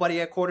had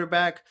nobody at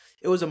quarterback.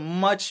 It was a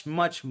much,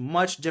 much,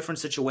 much different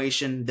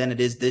situation than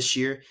it is this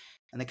year.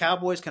 And the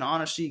Cowboys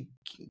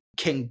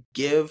can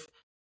give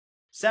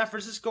San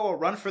Francisco a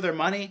run for their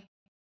money.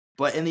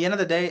 But in the end of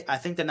the day, I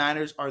think the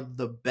Niners are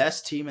the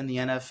best team in the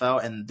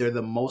NFL, and they're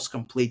the most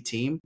complete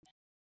team.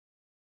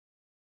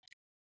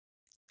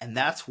 And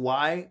that's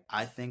why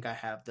I think I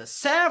have the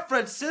San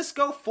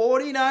Francisco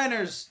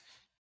 49ers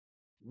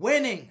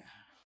winning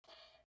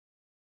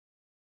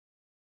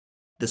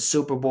the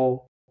Super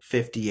Bowl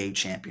 58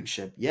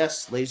 championship.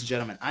 Yes, ladies and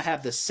gentlemen, I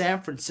have the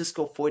San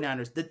Francisco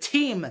 49ers, the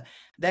team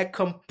that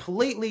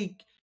completely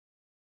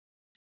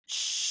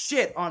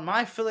shit on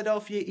my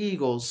Philadelphia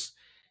Eagles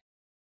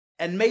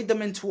and made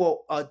them into one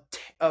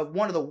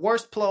of the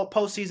worst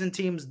postseason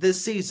teams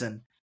this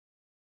season.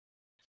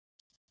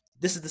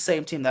 This is the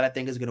same team that I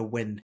think is going to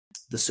win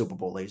the Super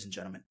Bowl, ladies and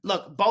gentlemen.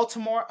 Look,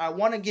 Baltimore, I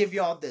want to give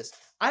y'all this.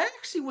 I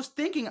actually was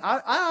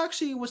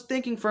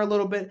thinking for a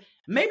little bit,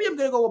 maybe I'm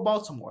going to go with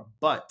Baltimore,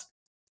 but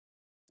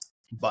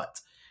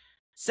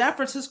San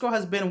Francisco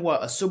has been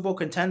a Super Bowl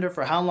contender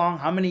for how long?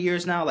 How many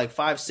years now? Like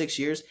 5-6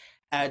 years.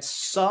 At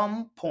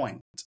some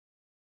point,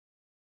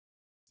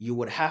 you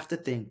would have to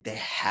think they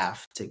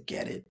have to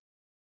get it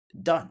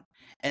done.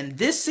 And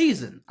this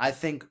season, I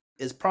think,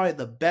 is probably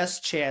the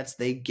best chance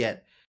they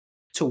get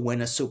to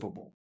win a Super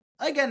Bowl.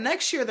 Again,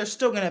 next year, they're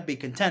still going to be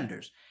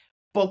contenders.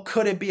 But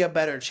could it be a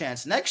better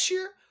chance next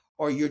year?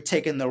 Or you're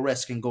taking the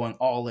risk and going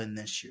all in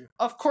this year?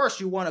 Of course,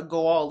 you want to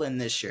go all in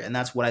this year. And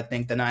that's what I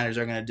think the Niners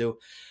are going to do.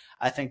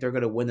 I think they're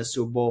going to win the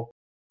Super Bowl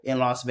in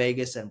Las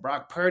Vegas. And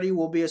Brock Purdy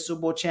will be a Super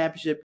Bowl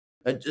champion.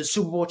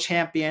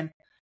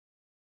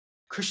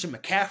 Christian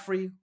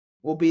McCaffrey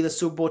will be the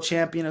Super Bowl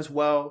champion as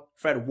well.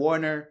 Fred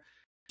Warner,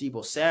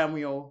 Deebo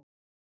Samuel.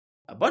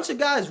 A bunch of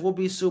guys will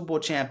be Super Bowl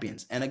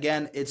champions. And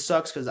again, it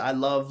sucks because I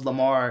love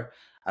Lamar.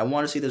 I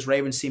want to see this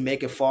Ravens team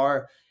make it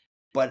far.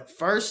 But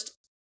first,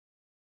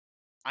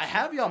 I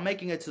have y'all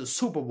making it to the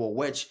Super Bowl,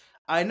 which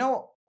I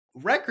know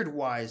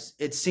record-wise,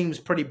 it seems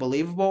pretty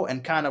believable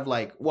and kind of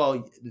like,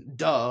 well,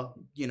 duh,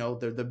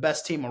 they're the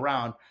best team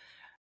around.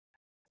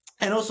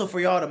 And also for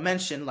y'all to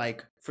mention, they're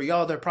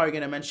probably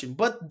going to mention,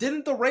 but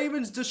didn't the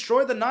Ravens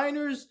destroy the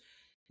Niners?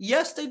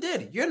 Yes, they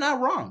did. You're not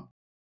wrong.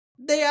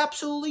 They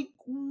absolutely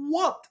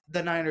whooped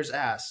the Niners'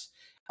 ass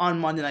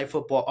on Monday Night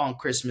Football on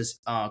Christmas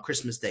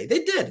Day. They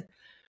did.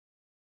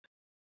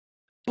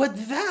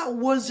 But that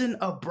wasn't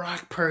a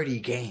Brock Purdy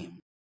game.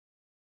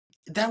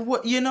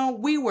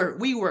 We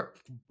were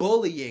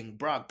bullying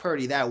Brock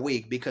Purdy that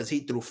week because he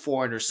threw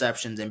 4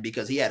 interceptions and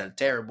because he had a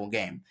terrible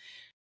game.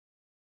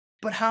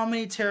 But how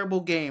many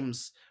terrible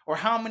games, or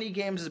how many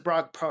games is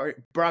Brock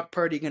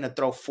Purdy going to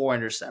throw 4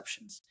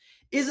 interceptions?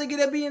 Is it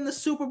going to be in the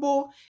Super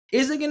Bowl?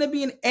 Is it going to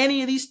be in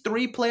any of these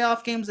 3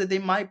 playoff games that they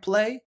might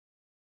play?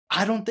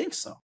 I don't think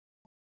so.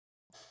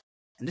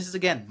 And this is,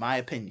 again, my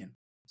opinion.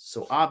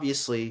 So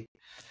obviously,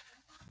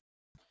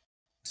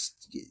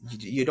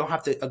 you don't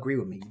have to agree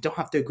with me. You don't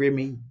have to agree with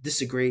me,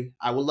 disagree.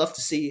 I would love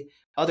to see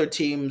other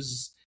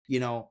teams,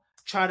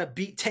 try to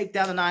take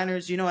down the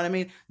Niners. You know what I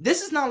mean?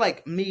 This is not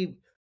like me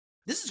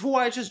This is who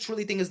I just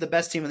truly think is the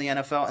best team in the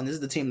NFL, and this is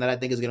the team that I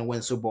think is going to win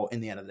the Super Bowl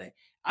in the end of the day.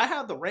 I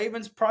have the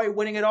Ravens probably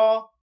winning it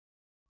all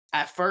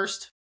at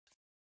first.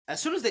 As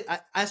soon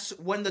as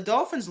when the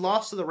Dolphins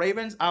lost to the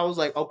Ravens, I was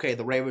like, okay,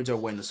 the Ravens are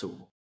winning the Super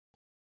Bowl.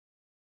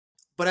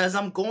 But as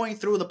I'm going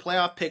through the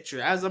playoff picture,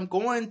 as I'm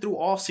going through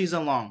all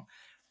season long,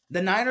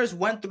 the Niners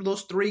went through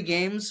those 3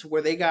 games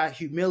where they got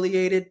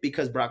humiliated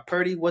because Brock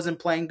Purdy wasn't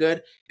playing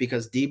good,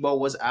 because Debo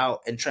was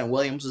out and Trent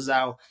Williams was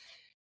out.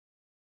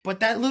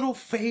 But that little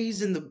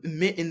phase in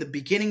the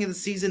beginning of the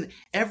season,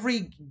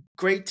 every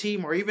great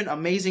team or even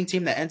amazing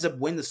team that ends up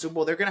winning the Super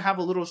Bowl, they're going to have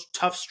a little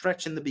tough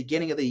stretch in the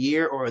beginning of the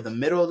year or the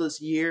middle of this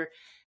year,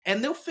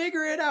 and they'll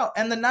figure it out.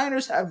 And the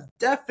Niners have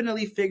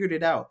definitely figured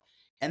it out.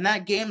 And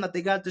that game that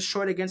they got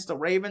destroyed against the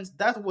Ravens,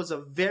 that was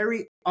a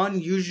very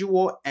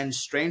unusual and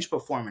strange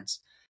performance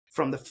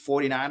from the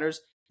 49ers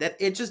that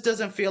it just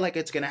doesn't feel like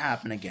it's going to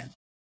happen again.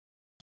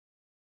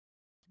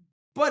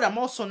 But I'm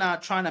also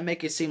not trying to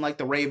make it seem like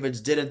the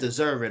Ravens didn't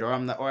deserve it,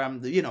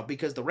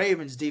 because the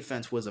Ravens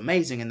defense was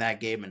amazing in that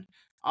game, and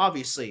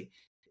obviously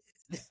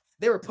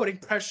they were putting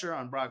pressure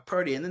on Brock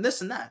Purdy, and then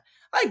this and that.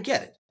 I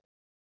get it.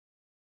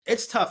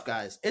 It's tough,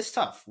 guys. It's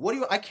tough.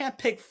 I can't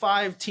pick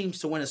 5 teams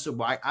to win a Super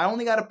Bowl. I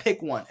only got to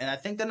pick one, and I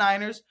think the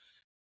Niners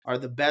are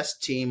the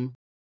best team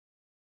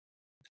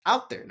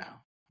out there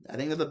now. I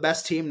think they're the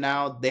best team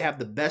now. They have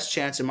the best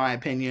chance, in my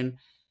opinion.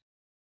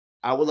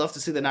 I would love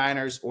to see the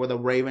Niners or the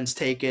Ravens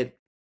take it.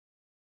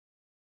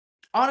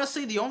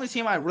 Honestly, the only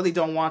team I really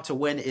don't want to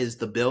win is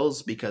the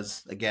Bills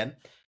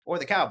or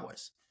the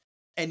Cowboys.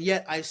 And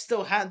yet I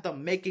still had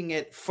them making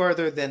it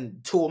further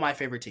than 2 of my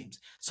favorite teams.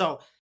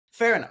 So,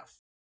 fair enough.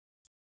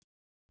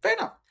 Fair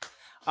enough.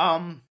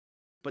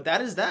 But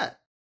that is that.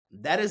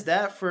 That is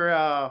that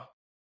for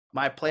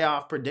my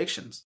playoff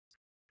predictions.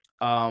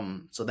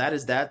 So that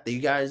is that. Thank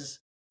you guys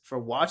for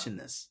watching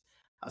this.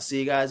 I'll see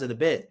you guys in a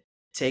bit.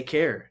 Take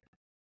care.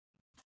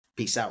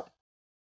 Peace out.